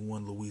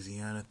 21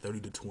 Louisiana,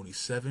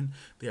 30-27.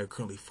 They are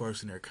currently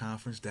first in their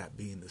conference, that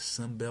being the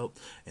Sun Belt,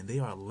 and they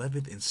are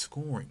 11th in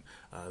scoring.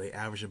 They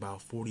average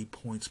about 40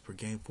 points per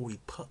game, 40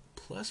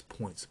 plus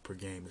points per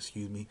game,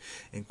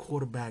 and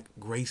quarterback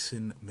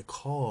Grayson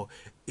McCall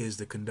is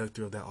the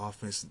conductor of that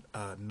offense.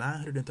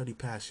 930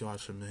 pass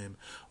yards from him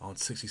on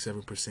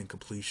 67%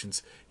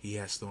 completions. He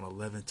has thrown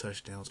 11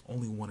 touchdowns,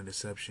 only 1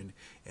 interception,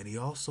 and he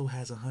also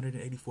has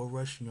 184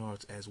 rushing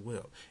yards as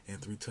well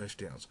and 3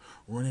 touchdowns.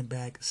 Running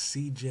back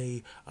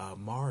C.J.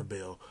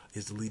 Marabell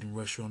is the leading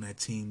rusher on that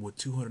team with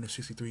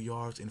 263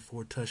 yards and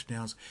 4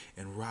 touchdowns,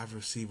 and wide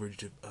receiver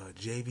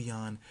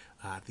Javion,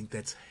 I think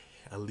that's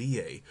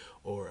Halie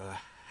or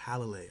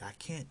Halalay. I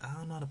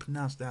don't know how to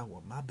pronounce that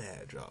one. My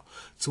bad, y'all.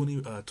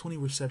 20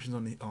 receptions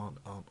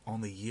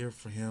on the year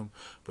for him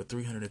for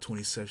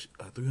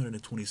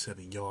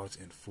 327 yards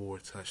and 4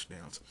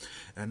 touchdowns.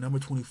 At number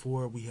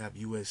 24, we have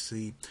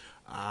USC.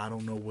 I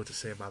don't know what to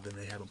say about them.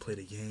 They haven't played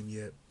a game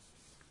yet.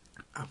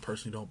 I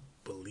personally don't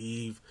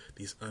believe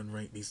these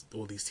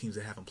teams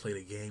that haven't played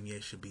a game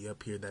yet should be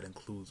up here. That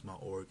includes my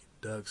Oregon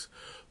Ducks,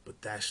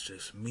 but that's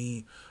just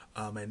me.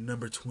 At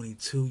number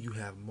 22, you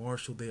have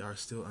Marshall. They are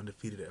still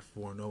undefeated at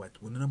 4-0.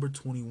 At number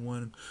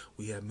 21,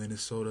 we have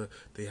Minnesota.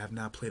 They have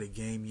not played a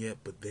game yet,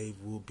 but they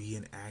will be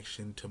in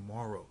action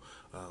tomorrow.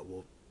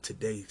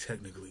 Today,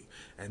 technically.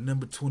 At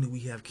number 20,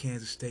 we have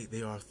Kansas State.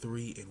 They are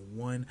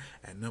 3-1.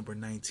 At number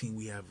 19,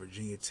 we have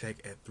Virginia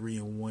Tech at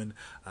 3-1.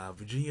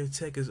 Virginia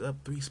Tech is up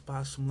 3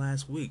 spots from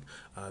last week.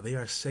 They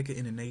are second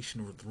in the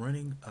nation with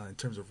running, in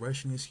terms of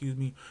rushing,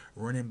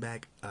 Running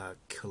back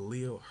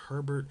Khalil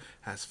Herbert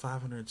has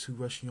 502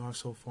 rushing yards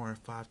so far and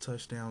 5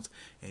 touchdowns,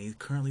 and he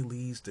currently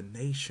leads the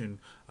nation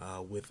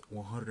with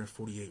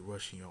 148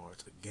 rushing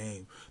yards a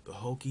game. The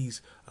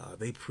Hokies,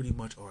 they pretty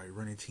much are a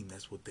running team.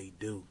 That's what they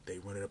do. They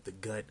run it up the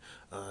gut.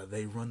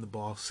 They run the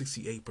ball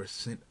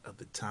 68% of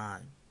the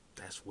time.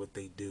 That's what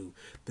they do.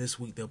 This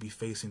week they'll be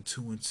facing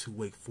 2-2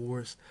 Wake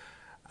Forest.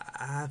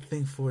 I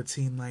think for a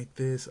team like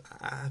this,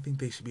 I think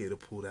they should be able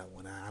to pull that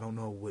one out. I don't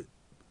know what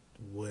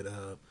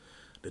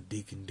the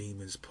Deacon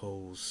Demons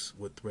pose,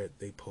 what threat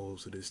they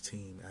pose to this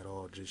team at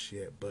all just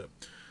yet, but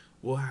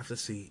we'll have to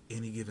see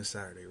any given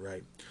Saturday,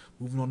 right?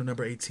 Moving on to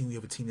number 18, we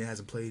have a team that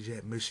hasn't played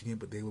yet, Michigan,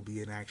 but they will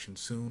be in action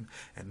soon.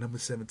 At number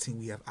 17,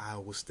 we have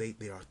Iowa State.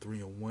 They are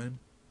 3-1.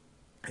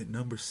 At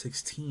number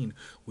 16,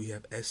 we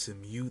have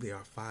SMU. They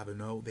are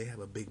 5-0. They have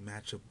a big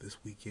matchup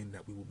this weekend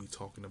that we will be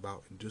talking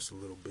about in just a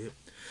little bit.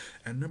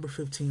 At number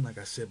 15, like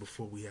I said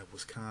before, we have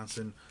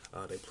Wisconsin.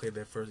 They played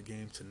their first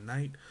game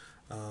tonight.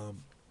 Of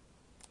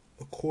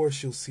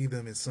course, you'll see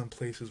them in some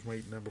places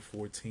ranked number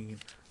 14.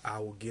 I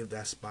will give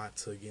that spot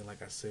to, again,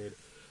 like I said,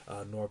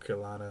 North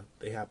Carolina.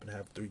 They happen to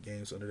have 3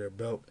 games under their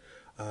belt.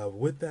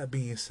 With that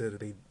being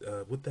said,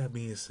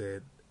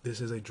 this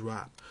is a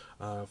drop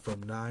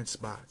from 9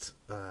 spots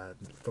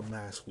from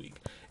last week,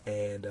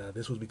 and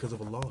this was because of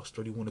a loss,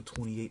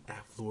 31-28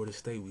 at Florida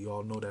State. We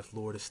all know that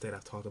Florida State.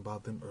 I've talked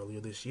about them earlier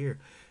this year,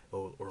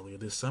 or earlier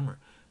this summer.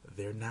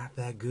 They're not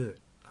that good.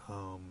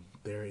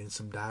 They're in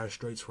some dire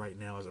straits right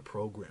now as a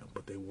program,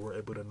 but they were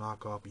able to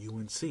knock off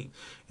UNC, and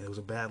it was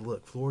a bad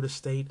look. Florida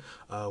State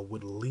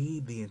would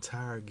lead the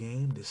entire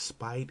game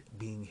despite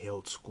being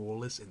held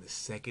scoreless in the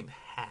second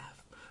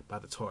half by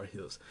the Tar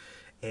Heels.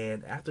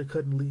 And after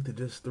cutting the lead to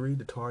just 3,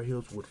 the Tar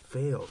Heels would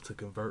fail to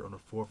convert on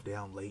a 4th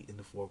down late in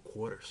the 4th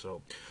quarter.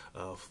 So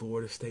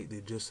Florida State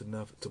did just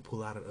enough to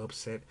pull out an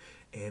upset,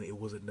 and it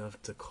was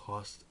enough to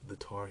cost the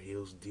Tar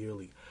Heels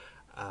dearly.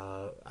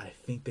 I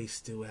think they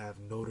still have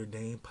Notre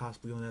Dame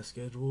possibly on that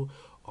schedule.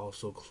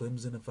 Also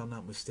Clemson, if I'm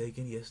not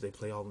mistaken. Yes, they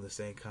play all in the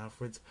same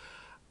conference.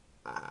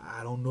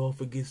 I don't know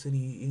if it gets any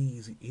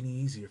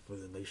easier for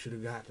them. They should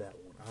have got that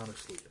one.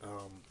 honestly.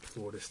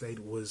 Florida State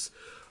was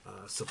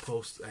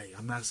supposed to, hey,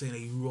 I'm not saying that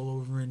you roll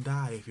over and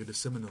die if you're the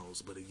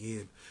Seminoles, but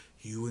again,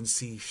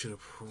 UNC should have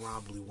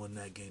probably won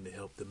that game to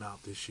help them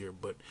out this year.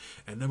 But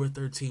at number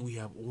 13, we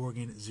have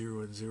Oregon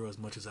 0-0. As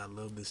much as I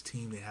love this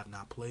team, they have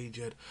not played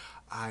yet.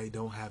 I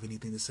don't have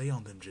anything to say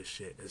on them just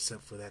yet,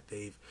 except for that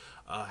they've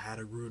had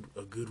a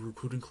good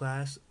recruiting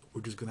class.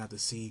 We're just gonna have to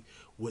see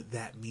what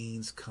that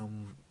means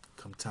come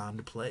time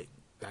to play.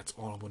 That's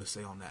all I'm gonna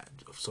say on that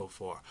so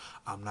far.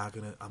 I'm not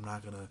gonna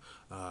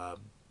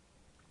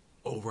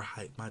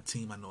overhype my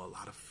team. I know a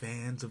lot of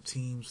fans of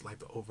teams like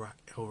to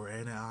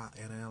overanalyze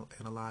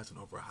and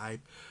overhype.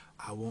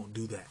 I won't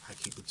do that. I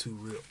keep it too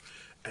real.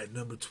 At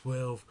number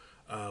 12,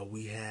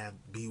 we have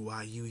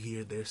BYU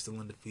here. They're still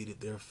undefeated.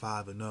 They're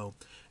 5-0.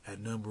 At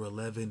number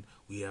 11,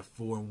 we have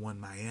 4-1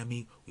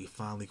 Miami. We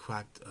finally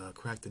cracked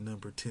the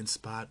number 10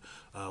 spot.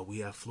 We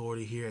have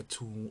Florida here at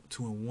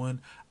 2-1.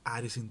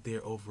 I just think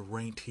they're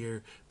overranked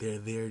here. They're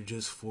there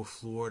just for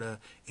Florida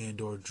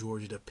and/or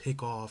Georgia to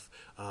pick off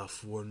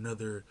for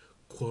another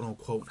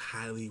quote-unquote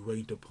highly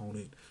ranked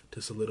opponent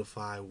to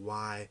solidify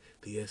why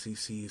the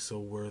SEC is so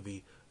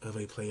worthy of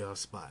a playoff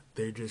spot.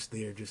 They're just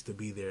there just to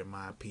be there, in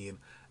my opinion.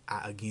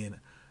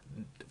 Again,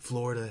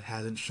 Florida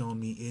hasn't shown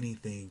me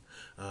anything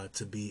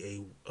to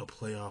be a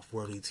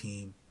playoff-worthy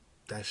team.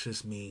 That's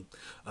just me.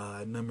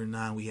 At number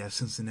 9, we have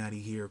Cincinnati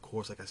here. Of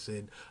course, like I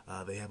said,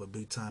 they have a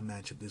big-time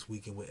matchup this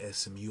weekend with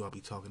SMU. I'll be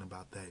talking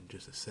about that in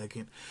just a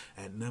second.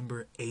 At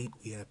number 8,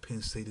 we have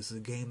Penn State. This is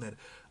a game that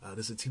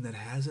this is a team that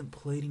hasn't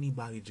played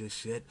anybody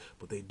just yet,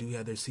 but they do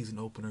have their season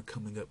opener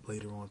coming up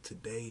later on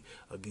today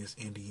against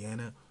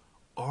Indiana.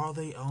 Are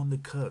they on the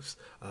cusp?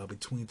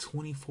 Between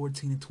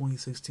 2014 and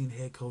 2016,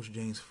 head coach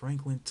James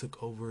Franklin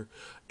took over,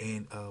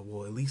 and at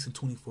least in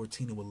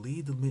 2014, it would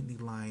lead the Nittany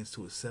Lions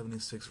to a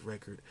 7-6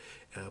 record.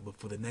 But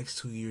for the next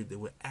 2 years, they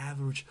would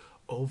average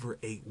over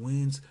 8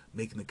 wins,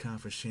 making the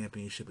conference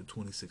championship in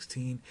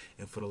 2016.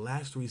 And for the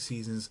last 3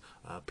 seasons,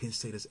 Penn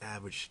State has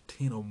averaged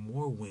 10 or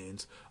more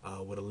wins,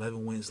 with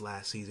 11 wins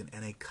last season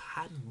and a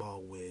Cotton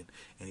Bowl win.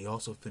 And he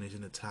also finished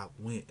in the top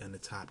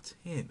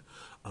 10.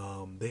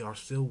 They are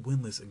still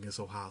winless against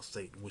Ohio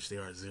State, in which they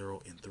are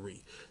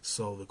 0-3.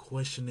 So the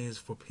question is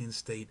for Penn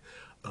State,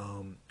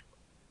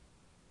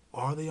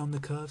 are they on the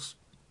cusp?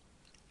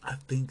 I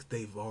think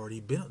they've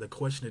already been. The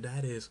question to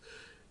that is,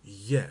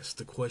 yes.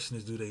 The question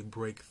is, do they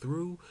break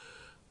through?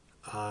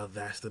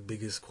 That's the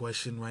biggest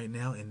question right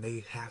now, and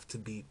they have to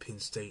beat Penn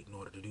State in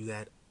order to do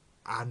that.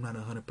 I'm not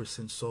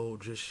 100%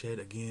 sold just yet.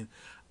 Again,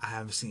 I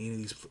haven't seen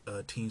any of these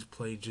teams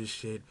play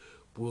just yet.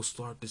 We'll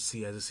start to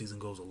see as the season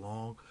goes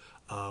along.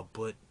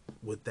 But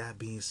with that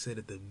being said,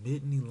 if the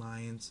Nittany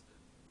Lions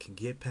can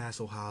get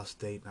past Ohio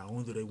State, not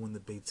only do they win the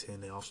Big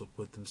Ten, they also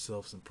put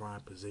themselves in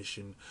prime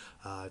position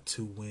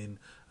to win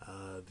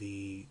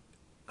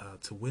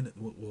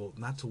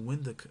not to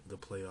win the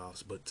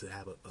playoffs, but to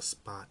have a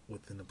spot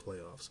within the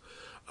playoffs.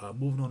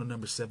 Moving on to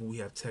number 7, we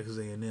have Texas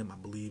A&M. I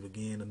believe,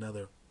 again,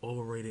 another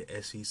overrated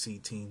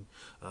SEC team,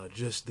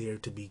 just there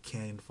to be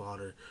cannon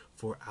fodder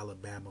for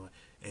Alabama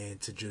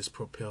and to just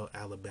propel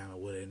Alabama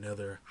with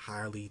another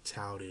highly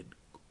touted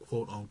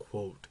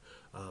quote-unquote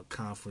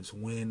conference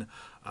win.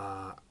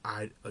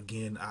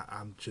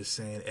 I'm just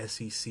saying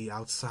SEC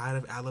outside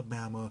of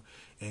Alabama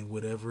and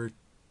whatever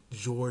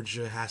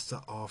Georgia has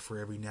to offer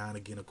every now and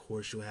again. Of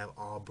course, you'll have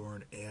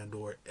Auburn and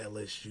or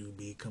LSU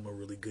become a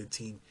really good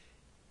team.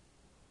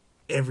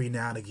 Every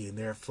now and again,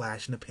 they're a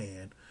flash in the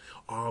pan.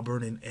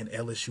 Auburn and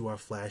LSU are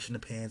flash in the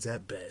pans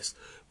at best.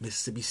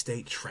 Mississippi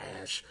State,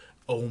 trash.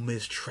 Ole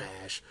Miss,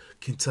 trash.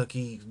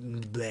 Kentucky,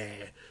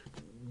 blah.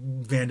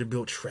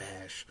 Vanderbilt,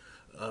 trash.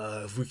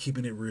 If we're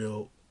keeping it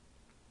real,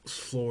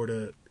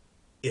 Florida,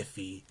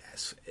 iffy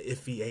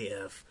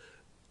AF.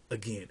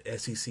 Again,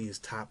 SEC is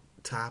top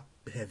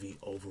heavy,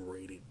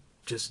 overrated.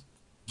 Just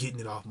getting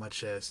it off my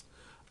chest.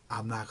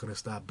 I'm not gonna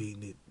stop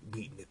beating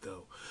it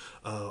though.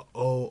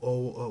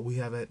 We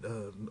have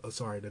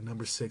the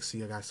number 6.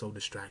 See, I got so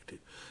distracted.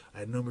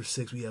 At number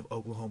 6, we have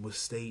Oklahoma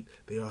State.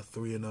 They are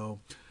 3-0.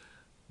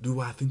 Do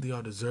I think they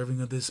are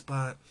deserving of this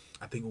spot?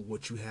 I think with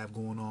what you have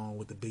going on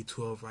with the Big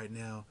 12 right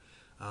now,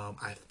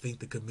 I think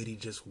the committee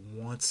just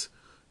wants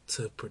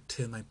to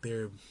pretend like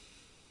they're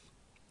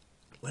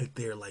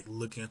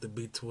looking at the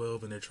Big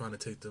 12 and they're trying to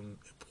take them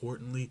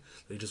importantly.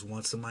 They just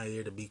want somebody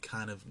there to be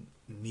kind of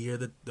near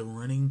the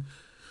running,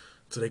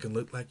 so they can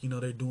look like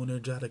they're doing their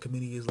job. The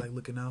committee is like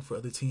looking out for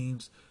other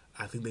teams.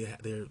 I think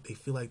I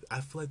feel like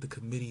the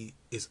committee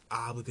is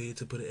obligated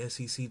to put an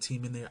SEC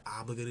team in there,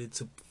 obligated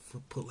to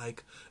put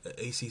like an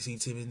ACC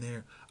team in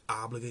there,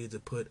 obligated to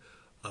put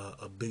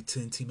a Big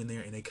Ten team in there,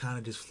 and they kind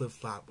of just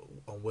flip-flop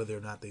on whether or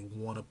not they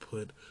want to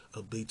put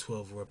a Big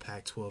 12 or a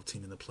Pac 12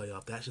 team in the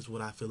playoff. That's just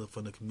what I feel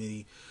from the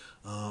committee.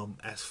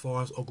 As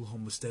far as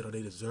Oklahoma State, are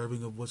they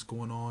deserving of what's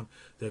going on?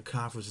 Their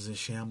conference is in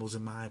shambles,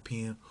 in my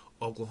opinion.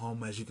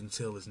 Oklahoma, as you can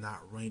tell, is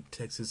not ranked.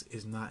 Texas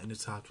is not in the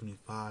top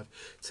 25.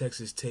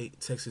 Texas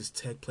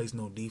Tech plays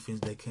no defense.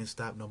 They can't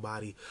stop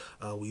nobody.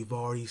 We've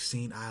already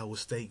seen Iowa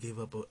State give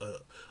up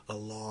a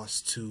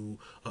loss to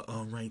an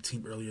unranked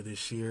team earlier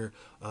this year.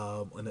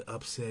 In the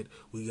upset,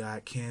 we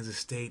got Kansas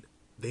State.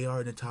 They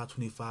are in the top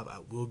 25. I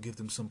will give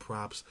them some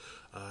props.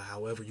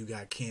 However, you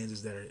got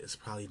Kansas that is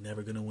probably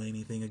never going to win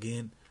anything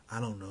again. I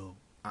don't know.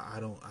 I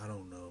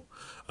don't know.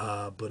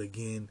 But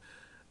again,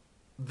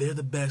 they're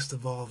the best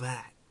of all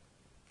that.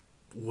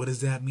 What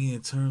does that mean in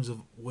terms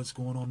of what's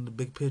going on in the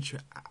big picture?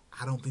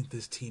 I don't think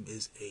this team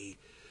is a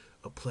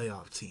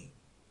playoff team.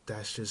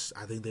 That's just,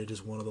 I think they're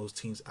just one of those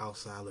teams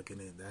outside looking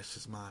in. That's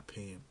just my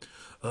opinion.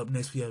 Up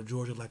next, we have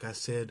Georgia. Like I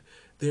said,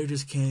 they're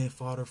just cannon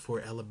fodder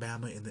for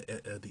Alabama in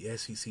the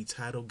SEC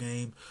title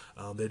game.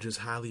 They're just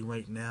highly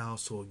ranked now.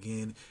 So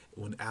again,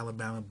 when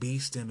Alabama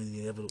beats them in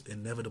the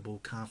inevitable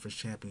conference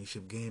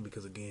championship game,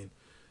 because again,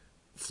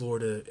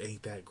 Florida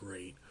ain't that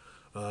great.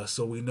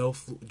 So we know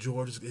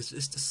Georgia,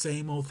 it's the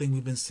same old thing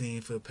we've been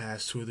seeing for the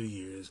past 2 or 3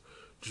 years.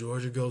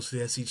 Georgia goes to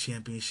the SEC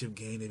championship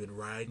game. They've been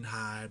riding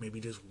high. Maybe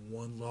just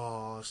one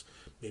loss.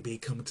 Maybe they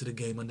come into the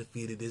game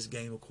undefeated. This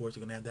game, of course,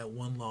 they're gonna have that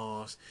one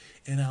loss,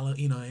 and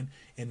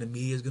the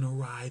media's gonna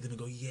ride them and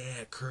go,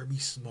 yeah, Kirby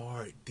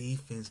Smart,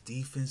 defense,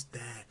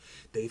 that.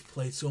 They've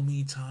played so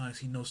many times.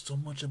 He knows so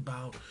much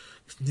about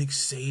Nick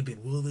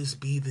Saban. Will this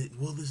be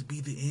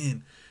the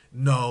end?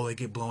 No, they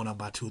get blown out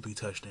by 2 or 3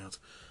 touchdowns.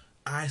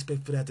 I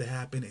expect for that to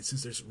happen, and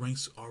since their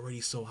ranks already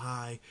so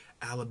high,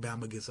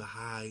 Alabama gets a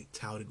high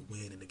touted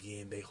win, and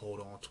again they hold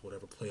on to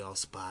whatever playoff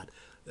spot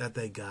that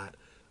they got,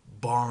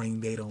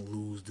 barring they don't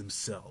lose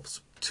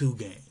themselves 2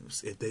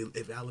 games.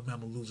 If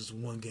Alabama loses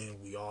 1 game,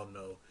 we all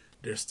know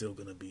they're still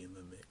gonna be in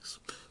the mix.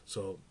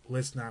 So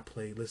let's not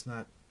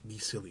be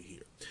silly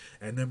here.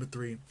 At number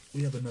 3,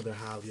 we have another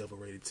highly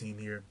overrated team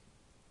here,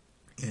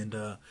 and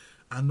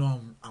I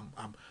know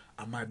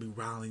I might be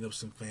riling up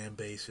some fan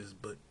bases,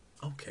 but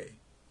okay.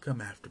 Come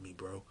after me,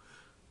 bro.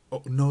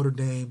 Oh, Notre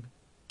Dame,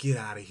 get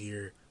out of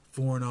here.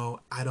 4-0,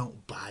 I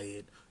don't buy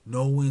it.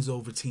 No wins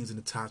over teams in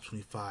the top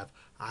 25.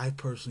 I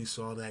personally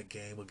saw that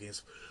game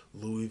against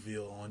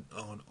Louisville on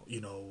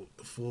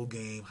full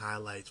game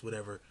highlights,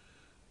 whatever.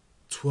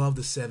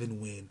 12-7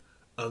 win,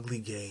 ugly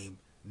game,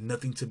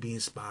 nothing to be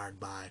inspired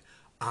by.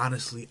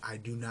 Honestly, I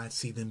do not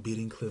see them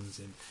beating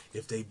Clemson.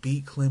 If they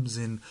beat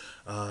Clemson,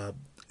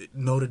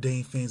 Notre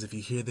Dame fans, if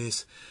you hear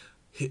this,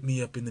 hit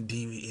me up in the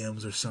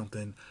DMs or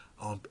something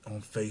on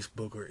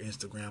Facebook or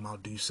Instagram. I'll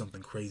do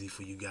something crazy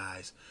for you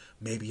guys.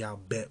 Maybe I'll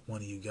bet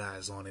one of you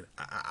guys on it.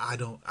 I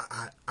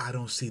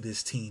don't see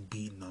this team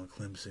beating on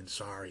Clemson.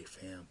 Sorry,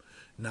 fam.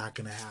 Not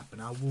gonna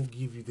happen. I will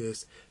give you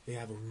this. They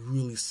have a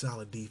really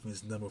solid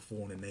defense, number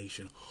 4 in the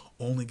nation,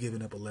 only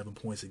giving up 11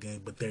 points a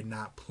game, but they're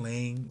not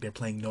playing. They're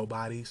playing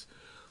nobodies.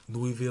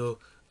 Louisville,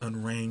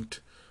 unranked.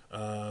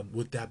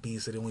 With that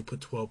being said, they only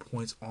put 12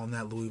 points on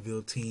that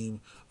Louisville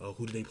team.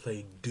 Who do they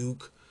play?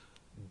 Duke.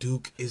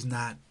 Duke is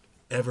not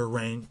ever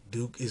ranked.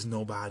 Duke is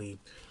nobody.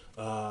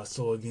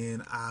 So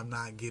again, I'm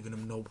not giving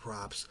them no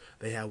props.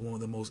 They have one of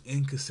the most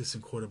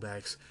inconsistent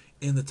quarterbacks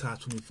in the top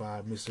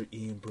 25, Mr.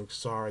 Ian Brooks.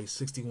 Sorry,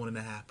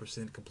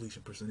 61.5%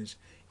 completion percentage.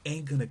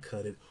 Ain't gonna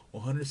cut it.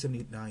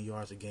 179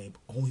 yards a game.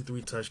 Only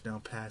 3 touchdown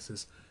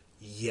passes.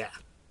 Yeah.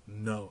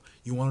 No.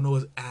 You want to know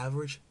his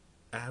average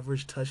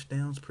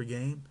touchdowns per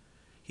game?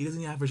 He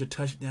doesn't average a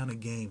touchdown a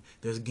game.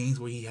 There's games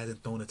where he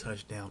hasn't thrown a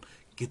touchdown.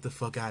 Get the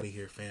fuck out of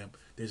here, fam.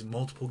 There's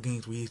multiple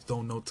games where he's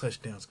thrown no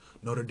touchdowns.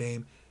 Notre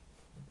Dame,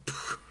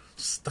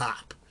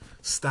 stop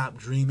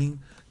dreaming.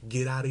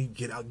 Get out of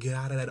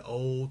that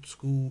old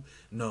school.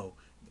 No,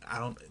 I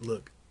don't.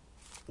 Look,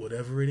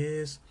 whatever it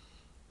is,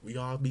 we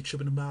all be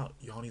tripping about.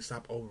 Y'all need to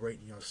stop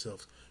overrating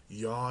yourselves.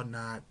 Y'all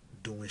not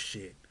doing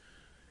shit,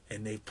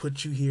 and they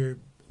put you here.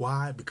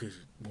 Why? Because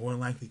more than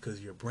likely because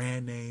of your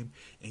brand name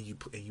and you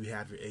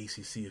have your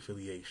ACC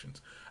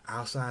affiliations.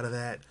 Outside of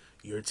that,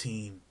 your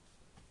team,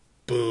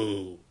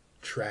 boo,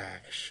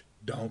 trash,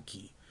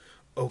 donkey.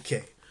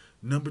 Okay,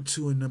 number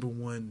 2 and number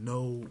 1,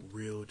 no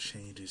real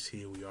changes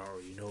here. We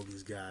already know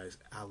these guys.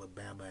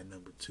 Alabama at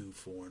number 2,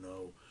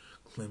 4-0.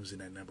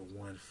 Clemson at number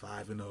 1,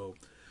 5-0.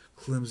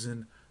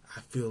 Clemson,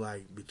 I feel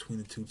like between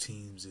the 2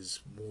 teams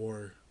is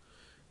more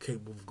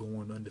capable of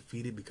going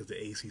undefeated because the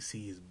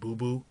ACC is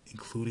boo-boo,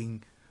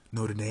 including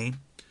Notre Dame.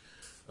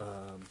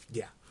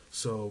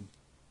 So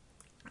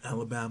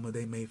Alabama,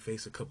 they may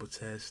face a couple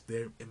tests.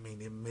 There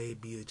may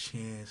be a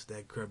chance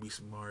that Kirby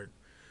Smart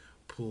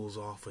pulls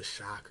off a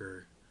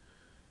shocker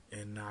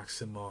and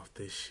knocks him off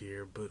this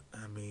year. But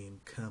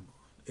come on,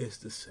 it's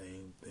the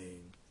same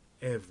thing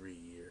every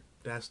year.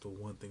 That's the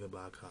one thing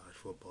about college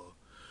football.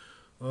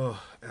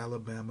 Oh,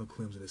 Alabama,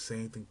 Clemson, the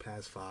same thing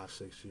past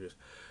 5-6 years.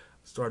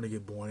 Starting to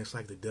get boring. It's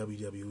like the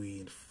WWE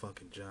and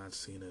fucking John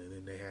Cena, and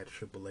then they had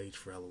Triple H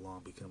for how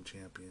long become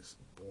champions.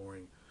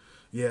 Boring.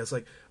 Yeah, it's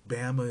like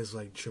Bama is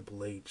like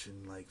Triple H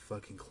and like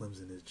fucking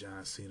Clemson is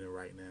John Cena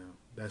right now.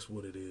 That's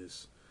what it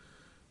is.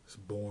 It's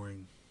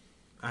boring.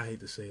 I hate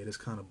to say it, it's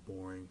kind of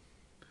boring.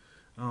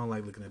 I don't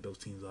like looking at those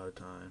teams all the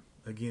time.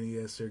 Again,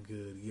 yes, they're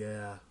good.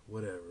 Yeah,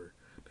 whatever.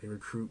 They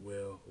recruit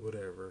well,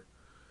 whatever.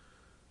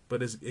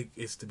 But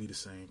it's to be the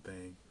same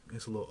thing.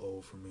 It's a little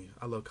old for me.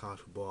 I love college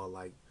football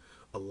like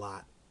a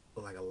lot,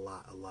 a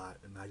lot,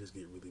 and I just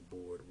get really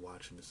bored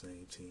watching the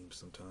same teams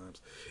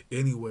sometimes.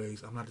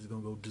 Anyways, I'm not just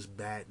gonna go just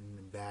batting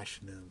and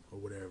bashing them or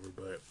whatever,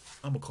 but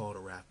I'm gonna call it a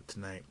wrap for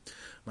tonight.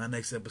 My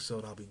next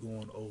episode, I'll be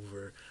going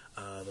over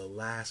the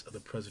last of the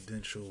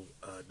presidential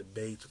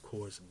debates, of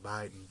course,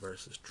 Biden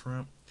versus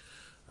Trump.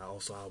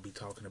 I'll be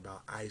talking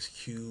about Ice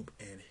Cube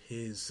and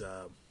his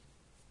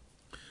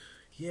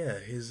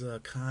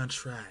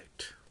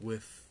contract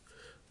with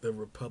the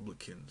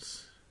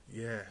Republicans.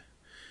 Yeah.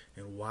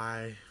 And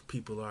why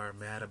people are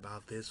mad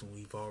about this when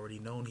we've already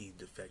known he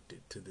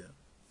defected to them.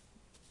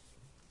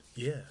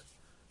 Yeah,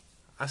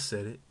 I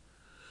said it.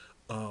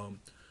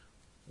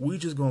 We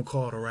just gonna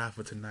call it a wrap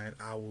for tonight.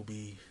 I will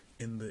be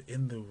in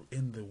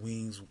the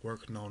wings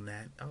working on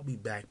that. I'll be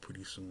back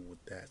pretty soon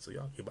with that, so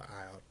y'all keep an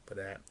eye out for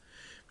that.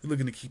 If you're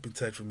looking to keep in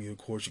touch with me, of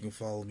course, you can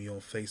follow me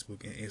on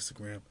Facebook and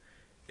Instagram,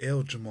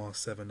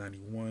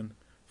 LJamal791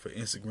 for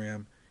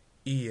Instagram,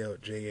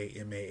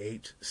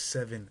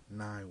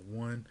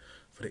 ELJAMAH791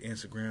 for the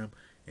Instagram,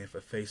 and for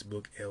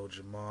Facebook,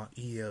 Eljamal,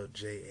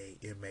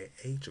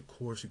 ELJAMAH. Of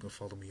course, you can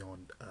follow me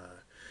on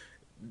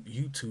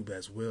YouTube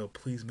as well.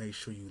 Please make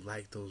sure you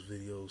like those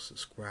videos,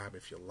 subscribe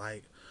if you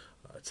like,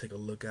 take a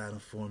look at them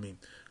for me.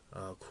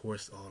 Of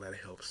course, all that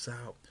helps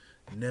out.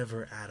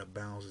 Never Out of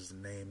Bounds is the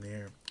name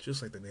there,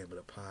 just like the name of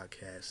the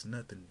podcast,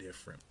 nothing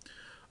different.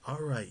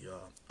 Alright,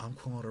 y'all, I'm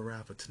calling it a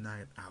wrap for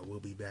tonight. I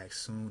will be back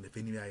soon. If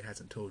anybody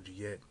hasn't told you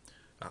yet,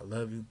 I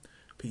love you.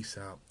 Peace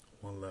out.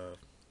 One love.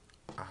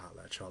 I'll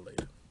holla at y'all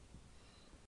later.